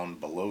town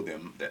below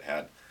them that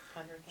had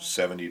 100,000.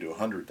 70 to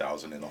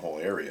 100,000 in the whole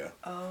area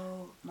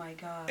Oh my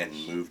gosh. and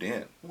moved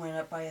in. Went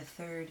up by a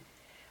third.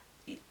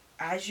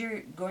 As you're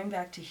going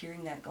back to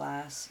hearing that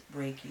glass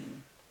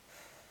breaking,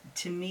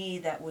 to me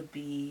that would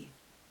be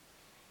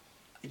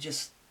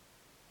just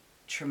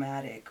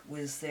traumatic.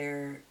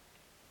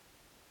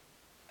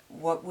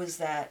 What was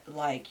that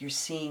like? You're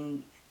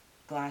seeing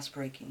glass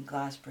breaking,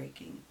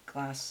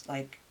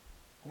 like,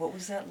 what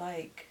was that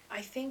like?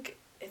 I think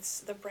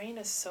the brain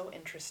is so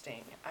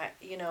interesting.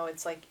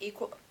 It's like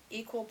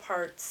equal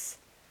parts.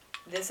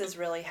 This is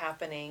really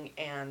happening,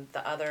 and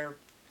the other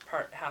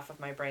half of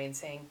my brain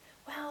saying,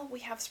 "Well, we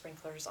have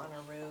sprinklers on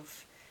our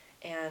roof,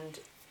 and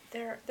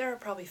there are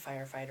probably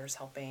firefighters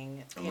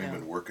helping." And we've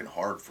been working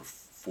hard for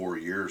 4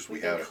 years.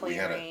 We had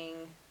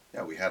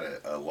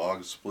a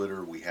log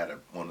splitter. We had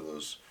one of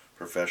those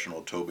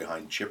professional tow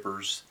behind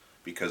chippers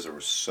because there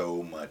was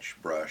so much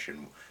brush,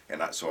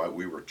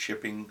 we were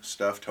chipping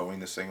stuff, towing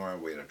this thing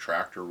around. We had a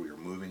tractor. We were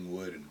moving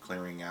wood and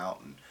clearing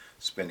out and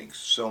spending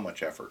so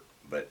much effort.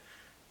 But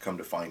come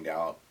to find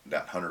out,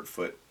 that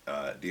 100-foot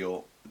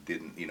deal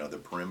didn't. The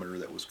perimeter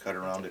that was cut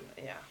around it.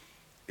 Yeah.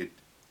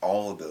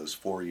 All of those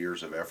 4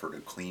 years of effort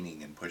of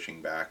cleaning and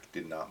pushing back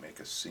did not make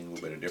a single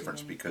bit of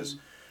difference because,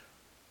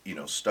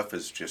 stuff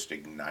is just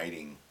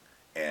igniting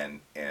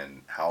and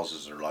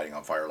houses are lighting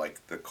on fire.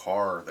 Like the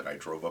car that I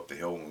drove up the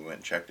hill when we went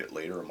and checked it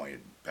later, my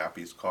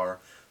pappy's car,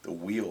 the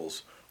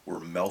wheels were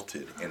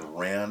melted and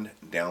ran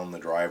down the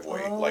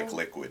driveway like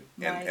liquid.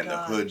 And the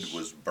hood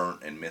was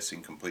burnt and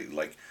missing completely.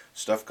 Like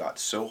stuff got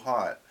so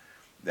hot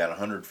that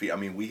 100 feet,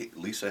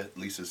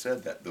 Lisa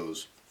said that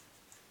those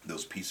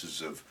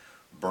pieces of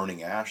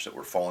burning ash that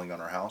were falling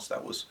on our house,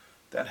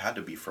 that had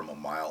to be from a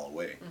mile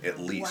away, at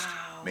least,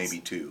 maybe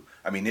 2.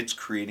 It's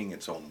creating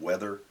its own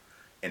weather,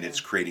 and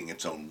it's creating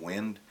its own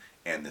wind,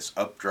 and this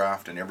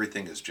updraft, and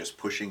everything is just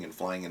pushing and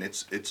flying, and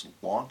it's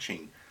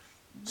launching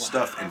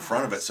stuff in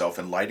front of itself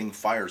and lighting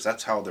fires.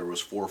 That's how there was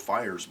 4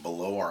 fires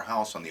below our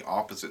house on the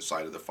opposite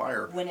side of the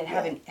fire. When it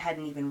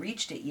hadn't even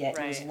reached it yet,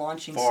 it was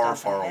launching far,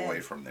 stuff far ahead.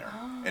 away from there,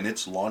 and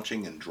it's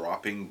launching and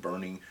dropping,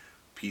 burning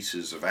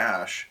pieces of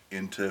ash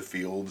into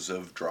fields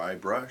of dry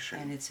brush,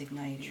 and it's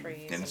igniting.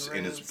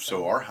 Trees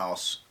so our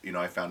house,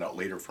 I found out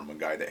later from a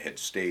guy that had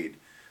stayed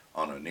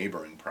on a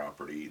neighboring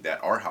property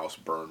that our house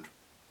burned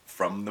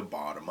from the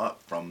bottom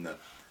up, from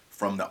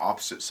the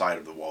opposite side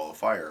of the wall of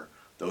fire.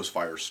 Those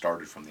fires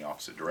started from the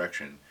opposite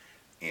direction,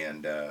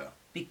 and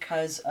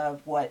because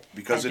of what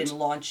had been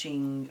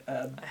launching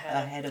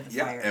ahead of the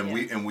fire.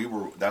 And we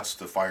were, that's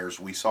the fires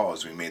we saw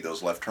as we made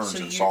those left turns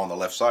and saw on the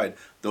left side.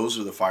 Those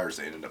are the fires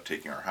that ended up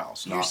taking our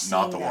house,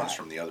 not the ones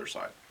from the other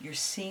side. You're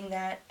seeing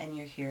that and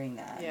you're hearing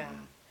that. Yeah,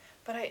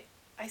 but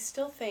I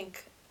still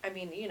think,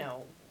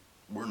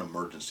 we're in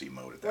emergency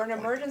mode at that point. We're in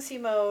emergency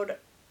mode.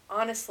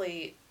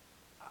 Honestly,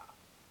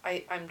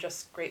 I'm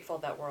just grateful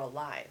that we're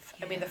alive.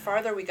 Yeah. The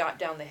farther we got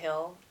down the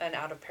hill and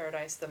out of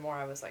Paradise, the more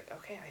I was like,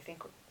 okay, I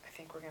think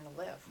we're gonna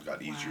live. It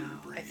got easier to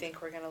breathe. I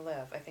think we're gonna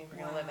live.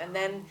 Gonna live. And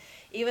then,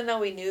 even though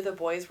we knew the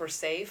boys were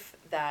safe,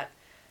 that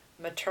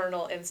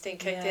maternal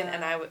instinct kicked in,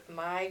 and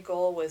my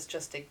goal was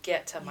just to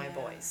get to my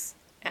boys.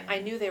 And I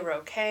knew they were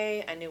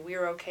okay. I knew we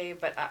were okay,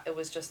 but it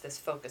was just this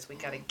focus. We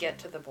got to get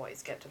to the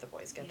boys, get to the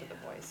boys, get to the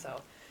boys.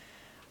 So,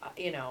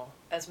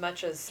 as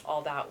much as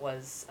all that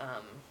was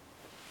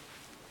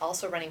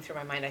also running through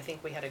my mind, I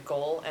think we had a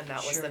goal, and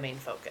that was the main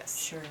focus.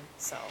 Sure.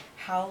 So.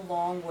 How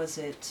long was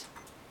it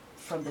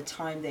from the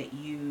time that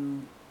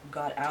you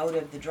got out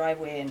of the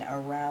driveway and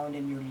around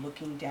and you're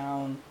looking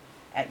down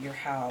at your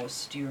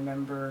house? Do you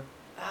remember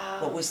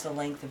What was the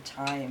length of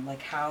time?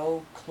 Like,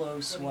 how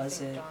close What do you was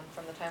think, it? Dawn,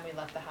 from the time we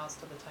left the house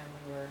to the time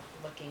we were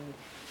looking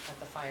at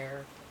the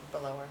fire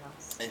below our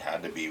house? It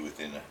had to be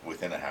within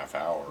a half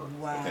hour,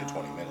 within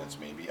 20 Wow. minutes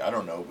maybe. I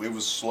don't know. It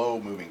was slow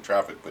moving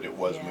traffic, but it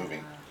was Yeah.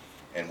 moving.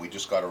 And we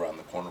just got around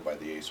the corner by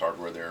the Ace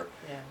Hardware there,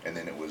 Yeah. and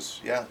then it was,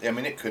 yeah. I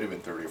mean, it could have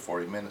been 30 or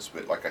 40 minutes,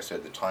 but like I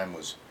said, the time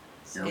was.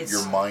 Your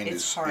It's- mind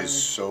it's hard.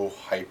 is so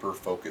hyper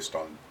focused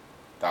on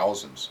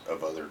thousands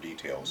of other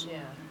details,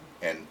 Yeah.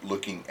 and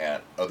looking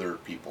at other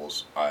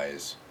people's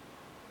eyes,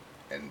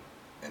 and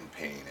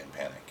pain and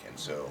panic, and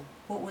so.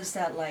 What was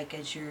that like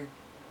as you're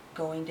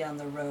going down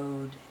the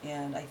road?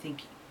 And I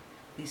think,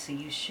 Lisa,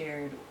 you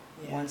shared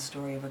Yeah. one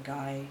story of a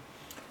guy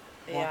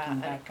Yeah, walking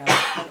back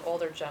up. an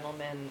older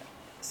gentleman.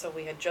 So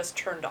we had just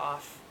turned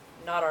off,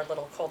 not our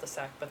little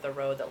cul-de-sac, but the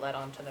road that led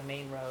onto the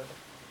main road.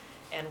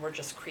 And we're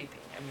just creeping.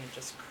 I mean,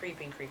 just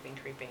creeping.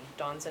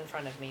 Dawn's in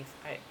front of me.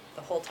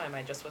 The whole time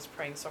I just was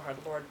praying so hard,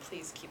 Lord,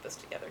 please keep us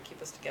together,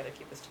 keep us together,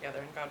 keep us together.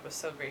 And God was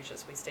so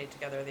gracious. We stayed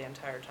together the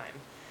entire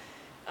time.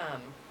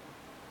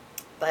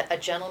 But a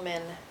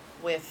gentleman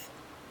with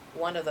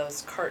one of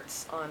those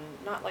carts on,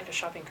 not like a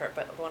shopping cart,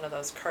 but one of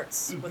those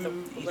carts with a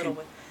Mhm. You little can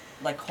with.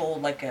 Like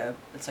hold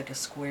it's like a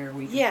square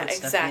where you can Yeah, put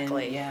stuff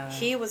exactly. in. Yeah.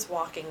 He was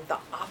walking the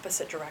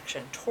opposite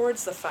direction,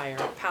 towards the fire,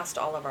 past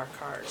all of our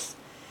cars.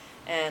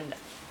 And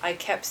I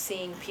kept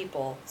seeing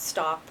people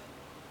stop,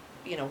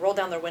 roll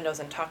down their windows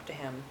and talk to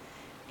him.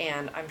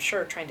 And I'm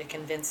sure trying to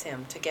convince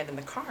him to get in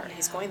the car.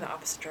 He's Yeah. going the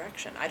opposite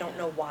direction. I don't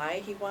know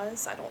why he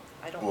was. I don't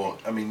Well,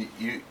 think. I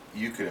mean,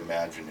 you could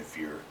imagine if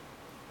your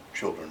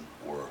children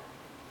were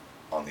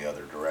on the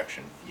other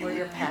direction, you Or would,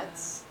 your Yeah.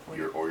 pets.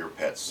 your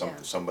pets, Yeah.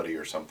 somebody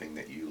or something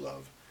that you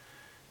love,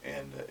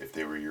 and if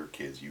they were your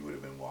kids, you would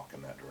have been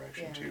walking that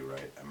direction Yeah. too,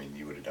 right? I mean,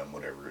 you would have done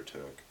whatever it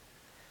took.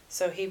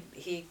 So he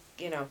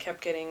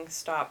kept getting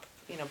stop,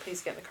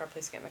 please get in the car,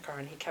 please get in the car.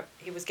 And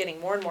he was getting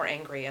more and more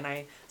angry. And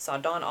I saw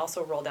Dawn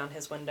also roll down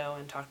his window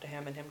and talk to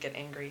him and him get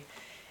angry.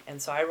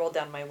 And so I rolled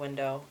down my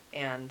window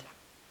and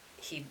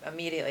he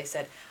immediately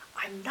said,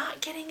 I'm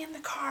not getting in the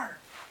car.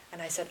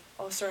 And I said,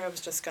 oh, sir, I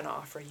was just going to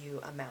offer you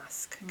a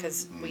mask.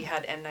 Because we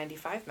had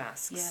N95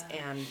 masks.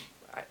 Yeah. And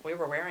we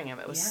were wearing them.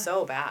 It was Yeah.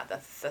 so bad.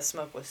 The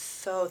smoke was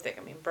so thick.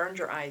 I mean, burned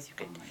your eyes. You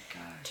Oh could my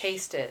gosh.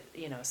 taste it,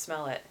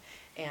 smell it.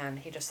 And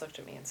he just looked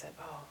at me and said,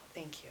 oh,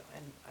 thank you.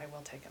 And I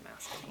will take a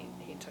mask.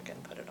 And he took it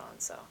and put it on.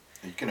 So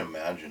You can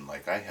imagine,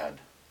 like I had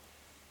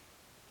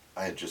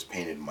just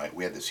painted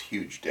we had this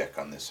huge deck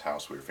on this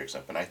house we were fixing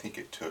up, and I think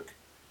it took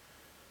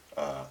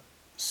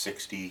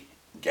 60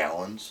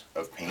 gallons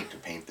of paint to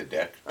paint the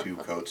deck, 2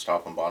 coats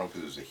top and bottom,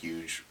 because it was a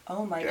huge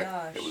Oh my deck.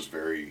 gosh. It was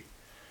very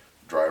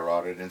dry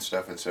rotted and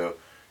stuff, and so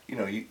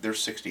there's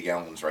 60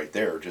 gallons right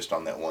there just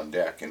on that one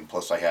deck, and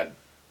plus I had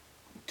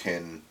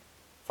 10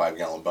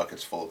 5-gallon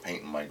buckets full of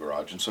paint in my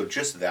garage, and so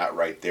just that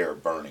right there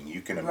burning,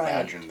 you can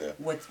imagine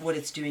what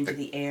it's doing to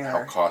the air.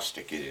 how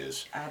caustic it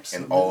is.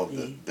 Absolutely. And all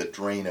of the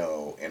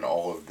Drano and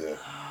all of the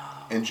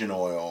engine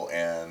oil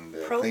and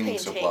the cleaning propane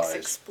tanks supplies.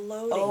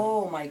 exploding.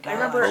 Oh my gosh. I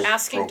remember Pro-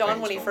 asking Dawn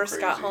propane's when he going first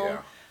got crazy, home,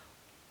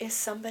 yeah. is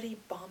somebody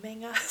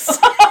bombing us?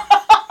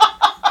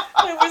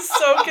 I was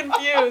so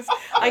confused.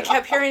 I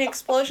kept hearing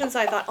explosions.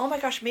 I thought, oh my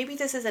gosh, maybe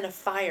this isn't a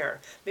fire.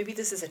 Maybe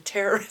this is a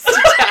terrorist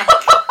attack.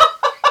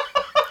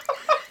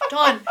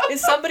 Dawn,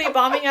 is somebody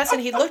bombing us?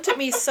 And he looked at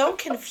me so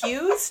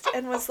confused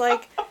and was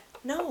like,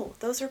 no,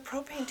 those are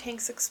propane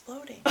tanks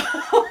exploding.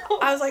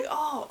 I was like,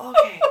 oh,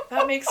 okay,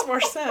 that makes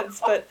more sense.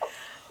 But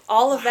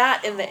all of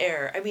that in the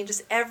air. I mean,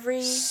 just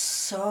every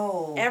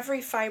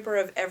fiber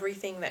of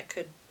everything that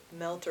could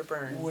melt or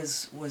burn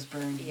was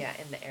burned. Yeah,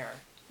 in the air.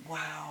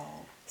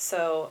 Wow.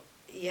 So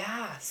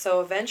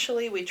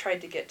eventually we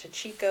tried to get to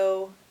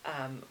Chico.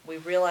 We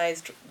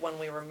realized when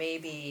we were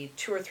maybe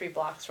 2 or 3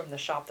 blocks from the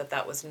shop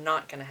that was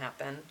not going to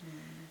happen.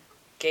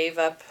 Gave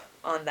up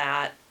on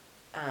that,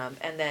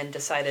 and then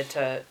decided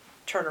to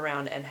turn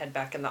around and head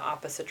back in the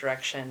opposite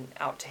direction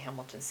out to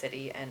Hamilton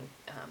City.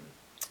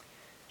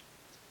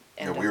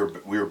 And we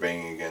were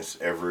banging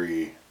against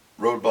every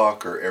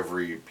roadblock or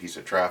every piece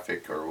of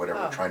traffic or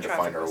whatever, trying to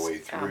find our way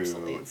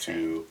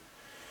through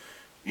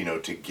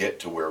to get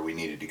to where we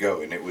needed to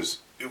go, and it was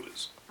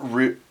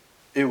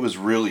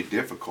really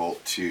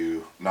difficult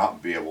to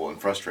not be able, and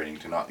frustrating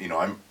to not,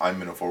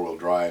 I'm in a 4-wheel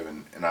drive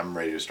and I'm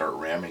ready to start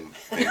ramming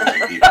things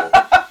and people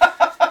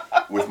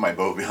with my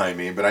boat behind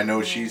me, but I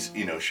know she's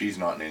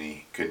not in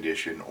any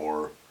condition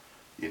or,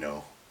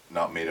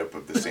 not made up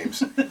of the same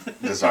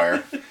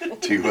desire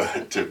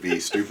to be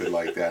stupid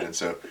like that, and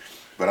so,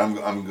 but I'm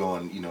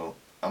going,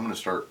 I'm going to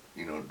start,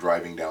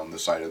 driving down the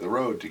side of the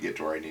road to get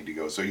to where I need to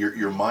go. So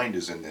your mind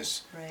is in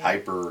this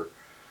hyper,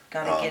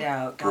 gotta get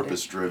out,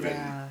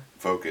 purpose-driven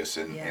focus,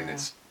 and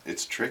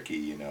it's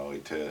tricky,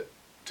 to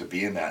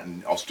be in that,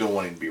 and I'll still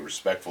wanting to be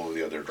respectful of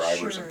the other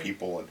drivers and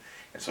people,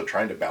 and so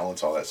trying to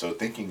balance all that. So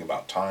thinking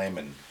about time,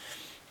 and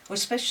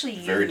especially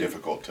very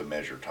difficult to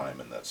measure time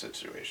in that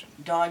situation.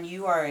 Dawn,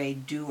 you are a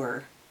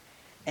doer,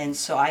 and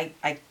so I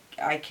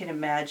can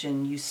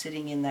imagine you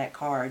sitting in that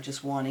car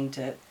just wanting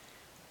to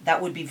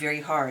that would be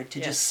very hard to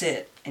Yes. just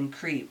sit and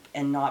creep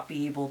and not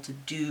be able to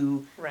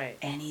do Right.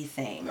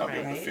 anything. Not be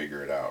able right? to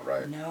figure it out,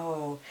 right?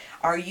 No.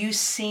 Are you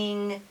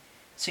seeing,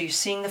 so you're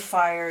seeing the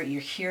fire,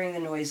 you're hearing the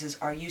noises,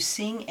 are you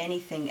seeing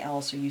anything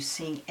else? Are you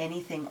seeing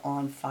anything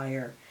on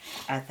fire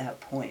at that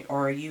point?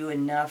 Or are you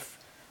enough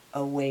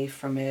away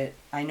from it?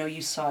 I know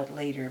you saw it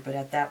later, but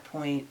at that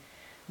point,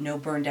 no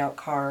burned out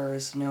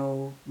cars,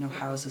 no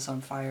houses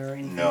on fire or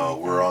anything No,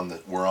 like we're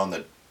that? on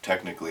the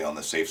technically on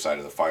the safe side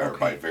of the fire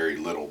by Okay. very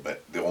little,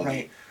 but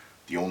Right.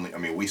 the only I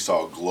mean we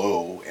saw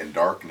glow and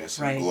darkness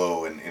and Right.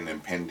 glow and an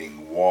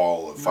impending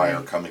wall of fire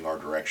Right. coming our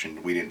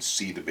direction. We didn't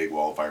see the big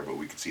wall of fire, but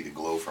we could see the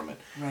glow from it.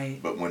 Right.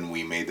 But when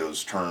we made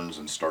those turns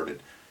and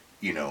started,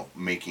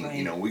 making,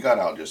 Right. we got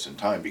out just in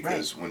time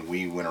because Right. when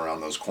we went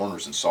around those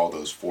corners and saw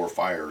those 4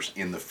 fires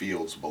in the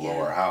fields below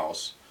Yeah. our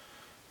house,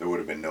 there would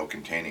have been no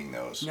containing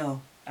those.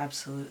 No,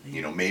 absolutely.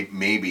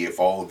 Maybe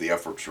if all of the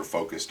efforts were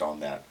focused on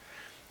that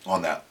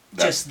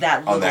Just that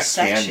on little that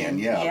section. canyon,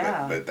 yeah.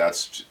 Yeah. But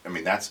that's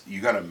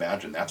you got to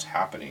imagine that's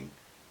happening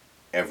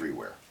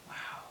everywhere. Wow.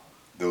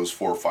 Those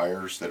 4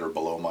 fires that are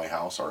below my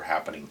house are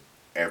happening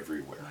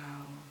everywhere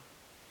Wow.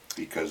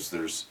 because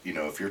there's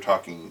if you're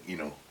talking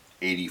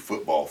 80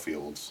 football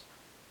fields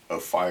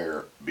of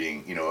fire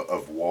being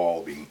of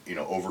wall being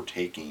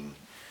overtaking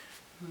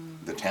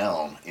the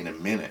town in a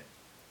minute.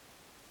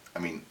 I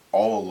mean,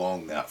 all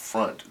along that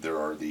front, there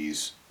are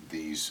these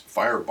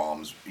fire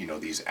bombs,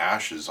 these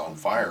ashes on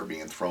fire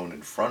being thrown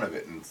in front of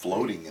it and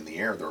floating in the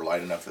air. They're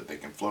light enough that they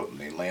can float, and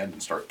they land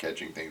and start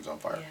catching things on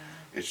fire.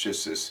 Yeah. It's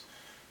just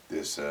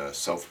this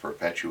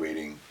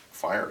self-perpetuating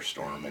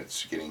firestorm.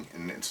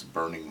 It's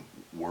burning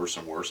worse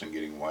and worse and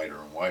getting wider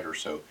and wider.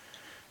 So,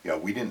 yeah,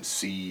 we didn't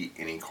see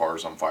any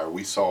cars on fire.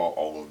 We saw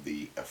all of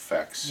the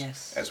effects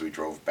Yes. as we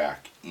drove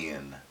back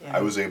in. Yeah.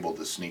 I was able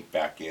to sneak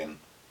back in.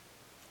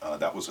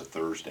 That was a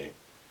Thursday,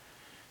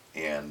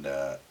 and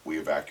we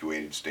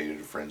evacuated, stayed at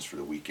a friend's for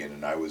the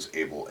weekend, and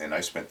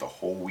I spent the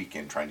whole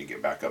weekend trying to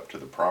get back up to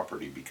the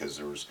property because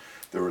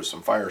there was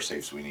some fire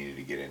safes we needed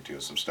to get into,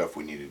 some stuff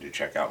we needed to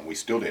check out, and we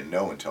still didn't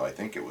know until I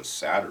think it was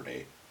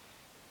Saturday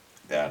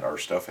that our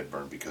stuff had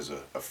burned because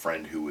a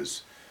friend who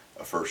was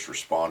a first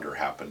responder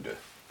happened to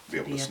be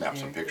able Be to up snap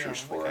there. some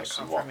pictures Yeah, we for got us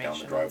and walk down the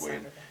confirmation on driveway.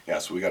 And, Saturday. yeah,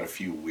 so we got a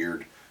few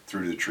weird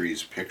through the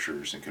trees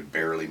pictures and could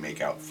barely make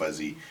out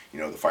fuzzy.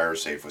 The fire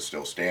safe was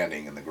still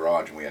standing in the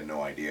garage and we had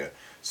no idea.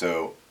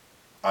 So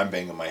I'm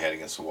banging my head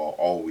against the wall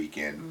all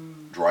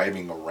weekend,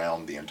 driving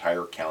around the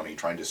entire county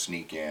trying to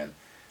sneak in.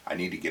 I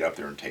need to get up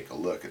there and take a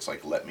look. It's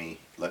like let me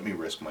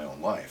risk my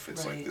own life.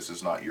 It's Right. like this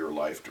is not your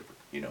life to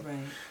Right.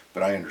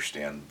 But I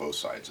understand both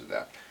sides of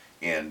that.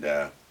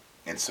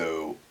 And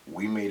so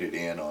we made it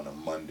in on a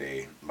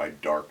Monday, my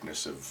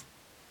darkness of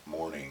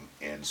morning,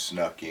 and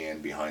snuck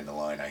in behind the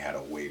line. I had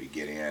a way to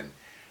get in,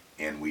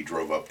 and we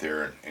drove up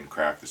there and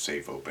cracked the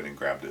safe open and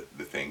grabbed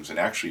the things. And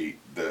actually,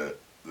 the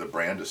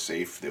brand of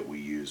safe that we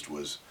used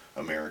was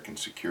American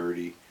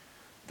Security,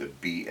 the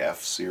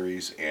BF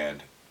series,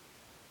 and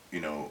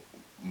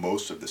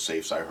most of the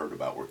safes I heard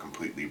about were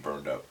completely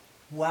burned up.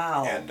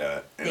 Wow. And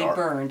they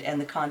burned,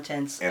 and the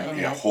contents.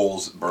 and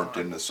holes burnt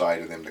in the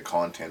side of them, the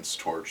contents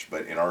torched.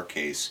 But in our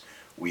case,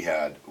 we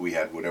had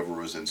whatever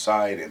was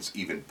inside, and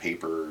even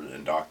paper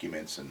and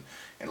documents and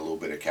a little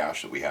bit of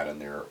cash that we had in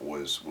there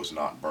was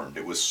not burned.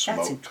 It was smoked.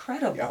 That's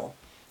incredible.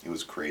 Yeah, it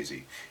was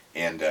crazy.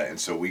 And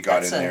so we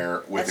got in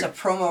there with that's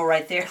a promo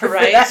right there for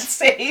Right. that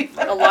safe.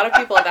 A lot of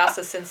people have asked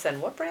us since then,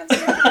 what brand's it?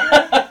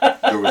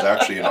 there was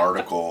actually an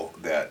article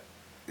that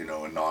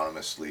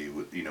anonymously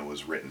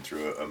was written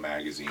through a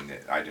magazine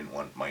that I didn't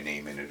want my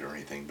name in it or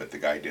anything, but the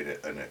guy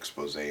did an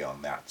expose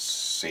on that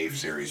safe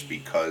series Really?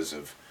 because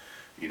of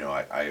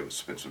I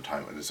spent some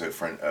time with this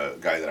a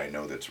guy that I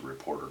know that's a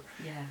reporter.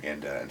 Yeah.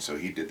 And so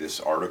he did this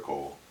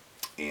article,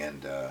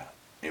 and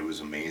it was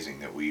amazing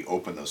that we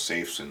opened those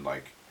safes, and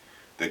like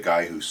the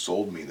guy who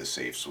sold me the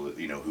safes, who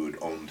had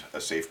owned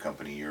a safe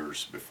company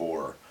years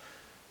before,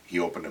 he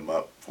opened them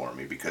up for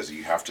me because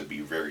you have to be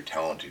very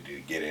talented to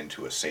get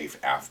into a safe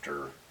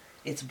after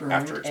It's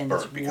burned. it's and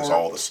burnt it's because warped.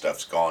 all the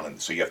stuff's gone,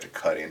 and so you have to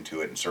cut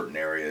into it in certain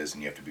areas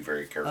and you have to be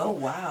very careful. Oh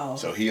wow.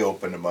 So he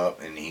opened them up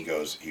and he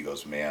goes,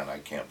 man, I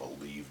can't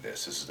believe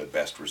this. This is the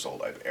best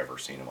result I've ever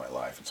seen in my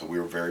life. And so we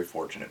were very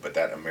fortunate. But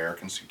that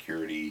American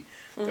Security,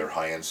 their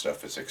high-end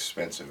stuff is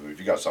expensive. If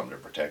you got something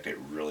to protect, it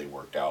really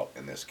worked out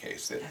in this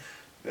case.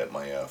 That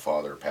my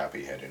father,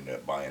 Pappy, had ended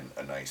up buying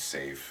a nice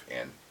safe,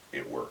 and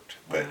it worked.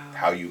 But Wow.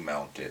 how you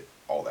mount it,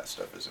 all that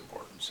stuff is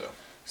important.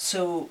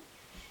 So,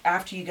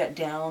 after you got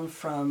down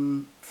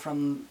from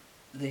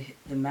the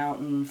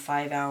mountain,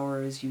 5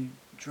 hours, you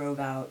drove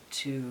out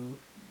to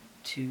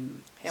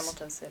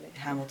Hamilton City.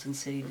 Hamilton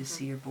City to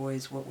see your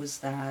boys. What was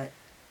that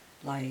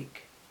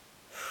like?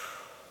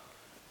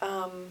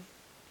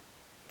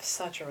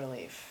 Such a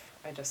relief.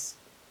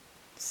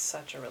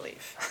 Such a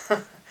relief.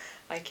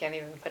 I can't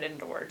even put it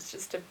into words,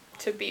 just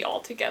to be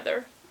all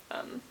together.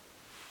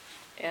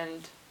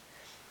 And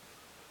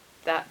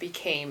that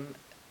became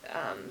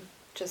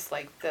just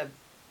like the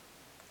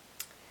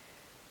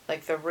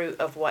root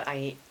of what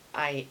I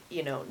I,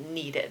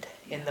 needed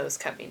in those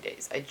coming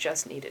days. I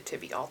just needed to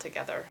be all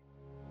together.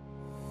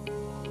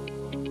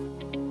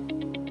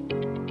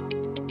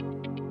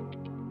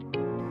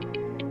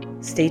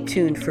 Stay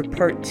tuned for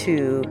part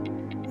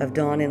 2 of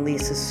Dawn and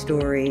Lisa's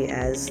story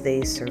as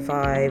they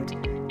survived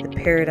the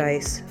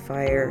Paradise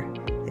Fire,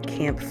 the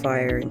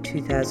campfire in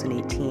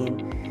 2018,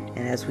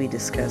 and as we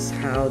discuss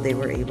how they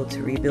were able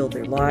to rebuild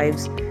their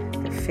lives,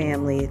 their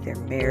family, their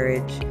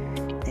marriage,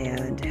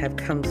 and have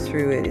come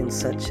through it in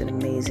such an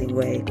amazing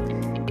way.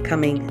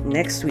 Coming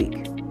next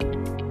week